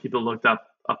valuable if people looked up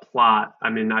a plot. I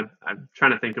mean, I'm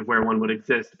trying to think of where one would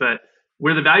exist, but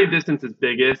where the value distance is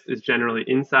biggest is generally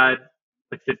inside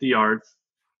like 50 yards.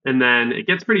 And then it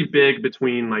gets pretty big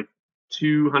between like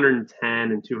 210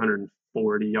 and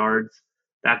 240 yards.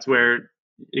 That's where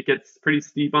it gets pretty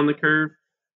steep on the curve.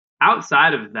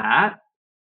 Outside of that,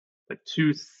 like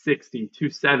 260,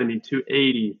 270,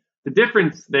 280, the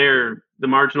difference there, the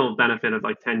marginal benefit of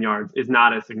like 10 yards is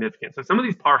not as significant. So some of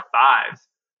these par 5s,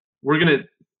 we're going to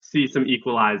see some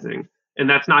equalizing, and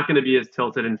that's not going to be as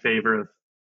tilted in favor of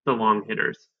the long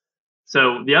hitters.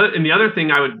 So the other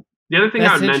thing I would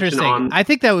mention on, I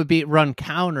think that would be run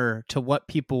counter to what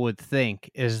people would think,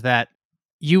 is that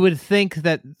you would think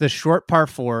that the short par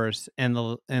 4s and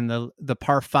the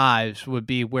par 5s would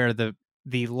be where the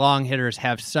long hitters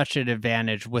have such an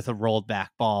advantage with a rolled back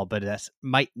ball, but that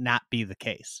might not be the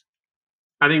case.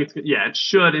 I think it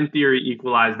should in theory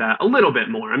equalize that a little bit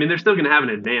more. I mean, they're still going to have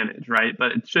an advantage, right?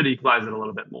 But it should equalize it a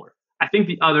little bit more. I think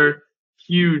the other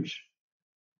huge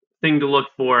thing to look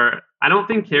for, I don't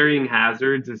think carrying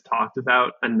hazards is talked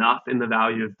about enough in the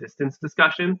value of distance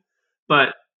discussion.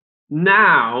 But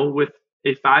now with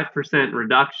a 5%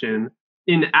 reduction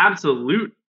in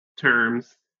absolute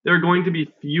terms, there are going to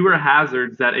be fewer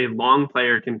hazards that a long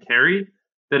player can carry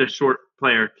that a short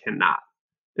player cannot.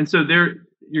 And so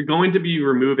you're going to be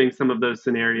removing some of those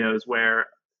scenarios where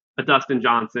a Dustin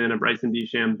Johnson, a Bryson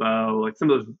DeChambeau, like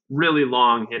some of those really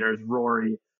long hitters,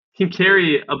 Rory, can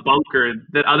carry a bunker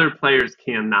that other players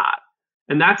cannot.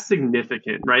 And that's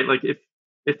significant, right? Like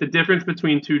if the difference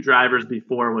between two drivers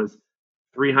before was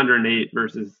 308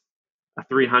 versus a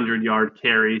 300-yard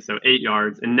carry, so 8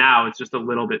 yards, and now it's just a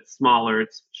little bit smaller,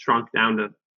 it's shrunk down to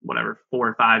whatever, 4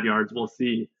 or 5 yards, we'll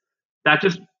see. That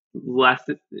just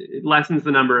lessens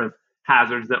the number of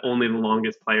hazards that only the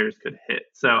longest players could hit.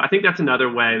 So I think that's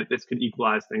another way that this could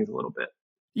equalize things a little bit.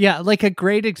 Yeah, like a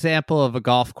great example of a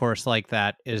golf course like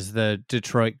that is the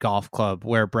Detroit Golf Club,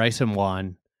 where Bryson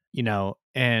won,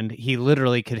 and he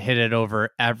literally could hit it over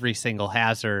every single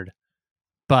hazard,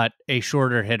 but a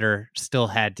shorter hitter still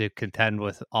had to contend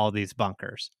with all these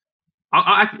bunkers.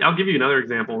 I'll give you another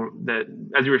example that,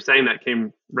 as you were saying, that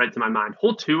came right to my mind.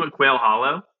 Hole 2 at Quail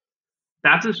Hollow,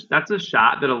 that's a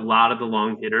shot that a lot of the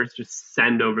long hitters just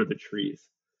send over the trees.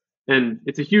 And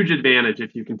it's a huge advantage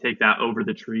if you can take that over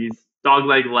the trees,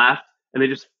 dogleg left, and they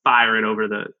just fire it over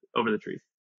the trees.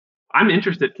 I'm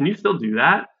interested. Can you still do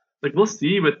that? Like, we'll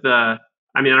see with I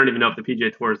don't even know if the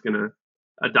PGA Tour is going to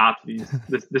adopt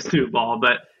this new ball,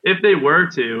 but if they were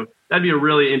to, that'd be a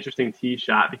really interesting tee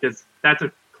shot, because that's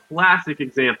a classic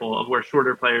example of where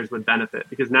shorter players would benefit,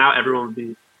 because now everyone would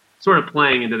be sort of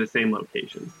playing into the same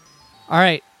location. All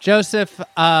right, Joseph,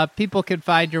 people can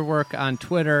find your work on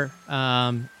Twitter,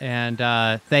 and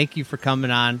thank you for coming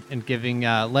on and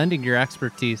lending your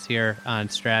expertise here on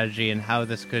strategy and how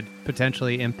this could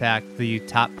potentially impact the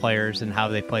top players and how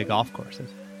they play golf courses.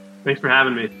 Thanks for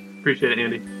having me. Appreciate it,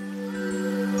 Andy.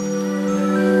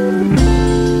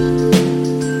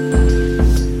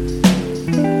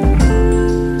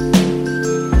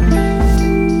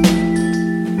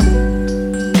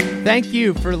 Thank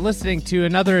you for listening to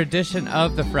another edition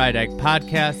of the Fried Egg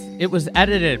Podcast. It was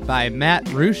edited by Matt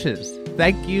Ruches.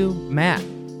 Thank you, Matt.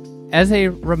 As a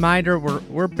reminder,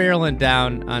 we're barreling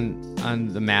down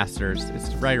on the Masters.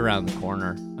 It's right around the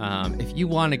corner. If you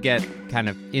want to get kind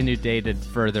of inundated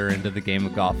further into the game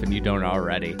of golf and you don't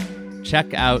already,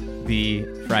 check out the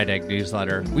Fried Egg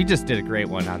newsletter. We just did a great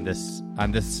one on this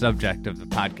subject of the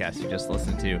podcast you just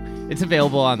listened to. It's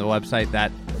available on the website,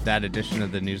 that edition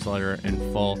of the newsletter in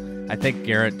full. I think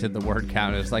Garrett did the word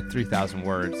count. It was like 3,000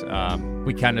 words.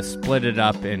 We kind of split it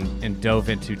up and dove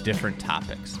into different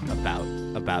topics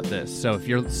about this. So if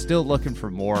you're still looking for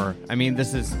more, I mean,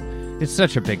 it's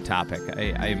such a big topic.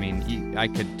 I mean, I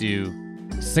could do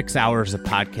 6 hours of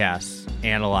podcasts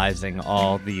analyzing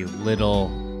all the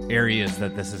little areas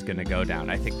that this is going to go down.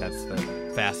 I think that's the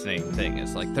fascinating thing,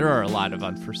 is like there are a lot of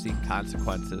unforeseen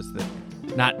consequences that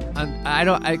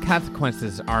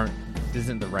consequences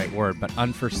isn't the right word, but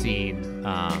unforeseen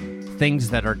things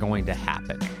that are going to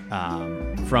happen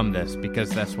from this, because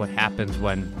that's what happens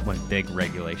when big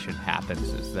regulation happens,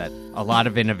 is that a lot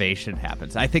of innovation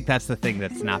happens. I think that's the thing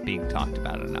that's not being talked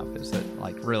about enough, is that,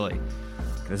 like, really,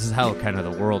 this is how kind of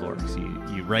the world works.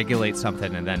 You regulate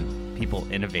something and then people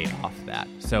innovate off that.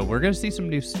 So we're going to see some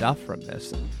new stuff from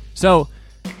this. So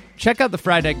check out the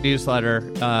Fried Egg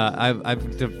newsletter.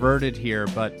 I've diverted here,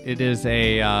 but it is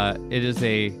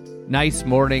a nice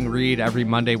morning read every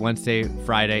Monday, Wednesday,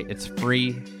 Friday. It's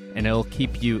free, and it'll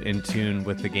keep you in tune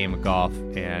with the game of golf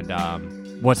and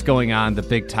what's going on, the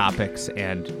big topics.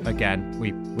 And again,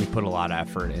 we put a lot of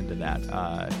effort into that.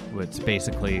 It's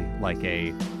basically like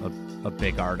a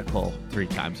big article 3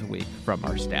 times a week from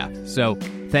our staff. So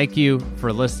thank you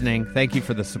for listening. Thank you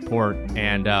for the support.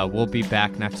 And we'll be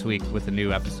back next week with a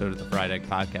new episode of the Fried Egg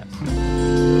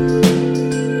Podcast.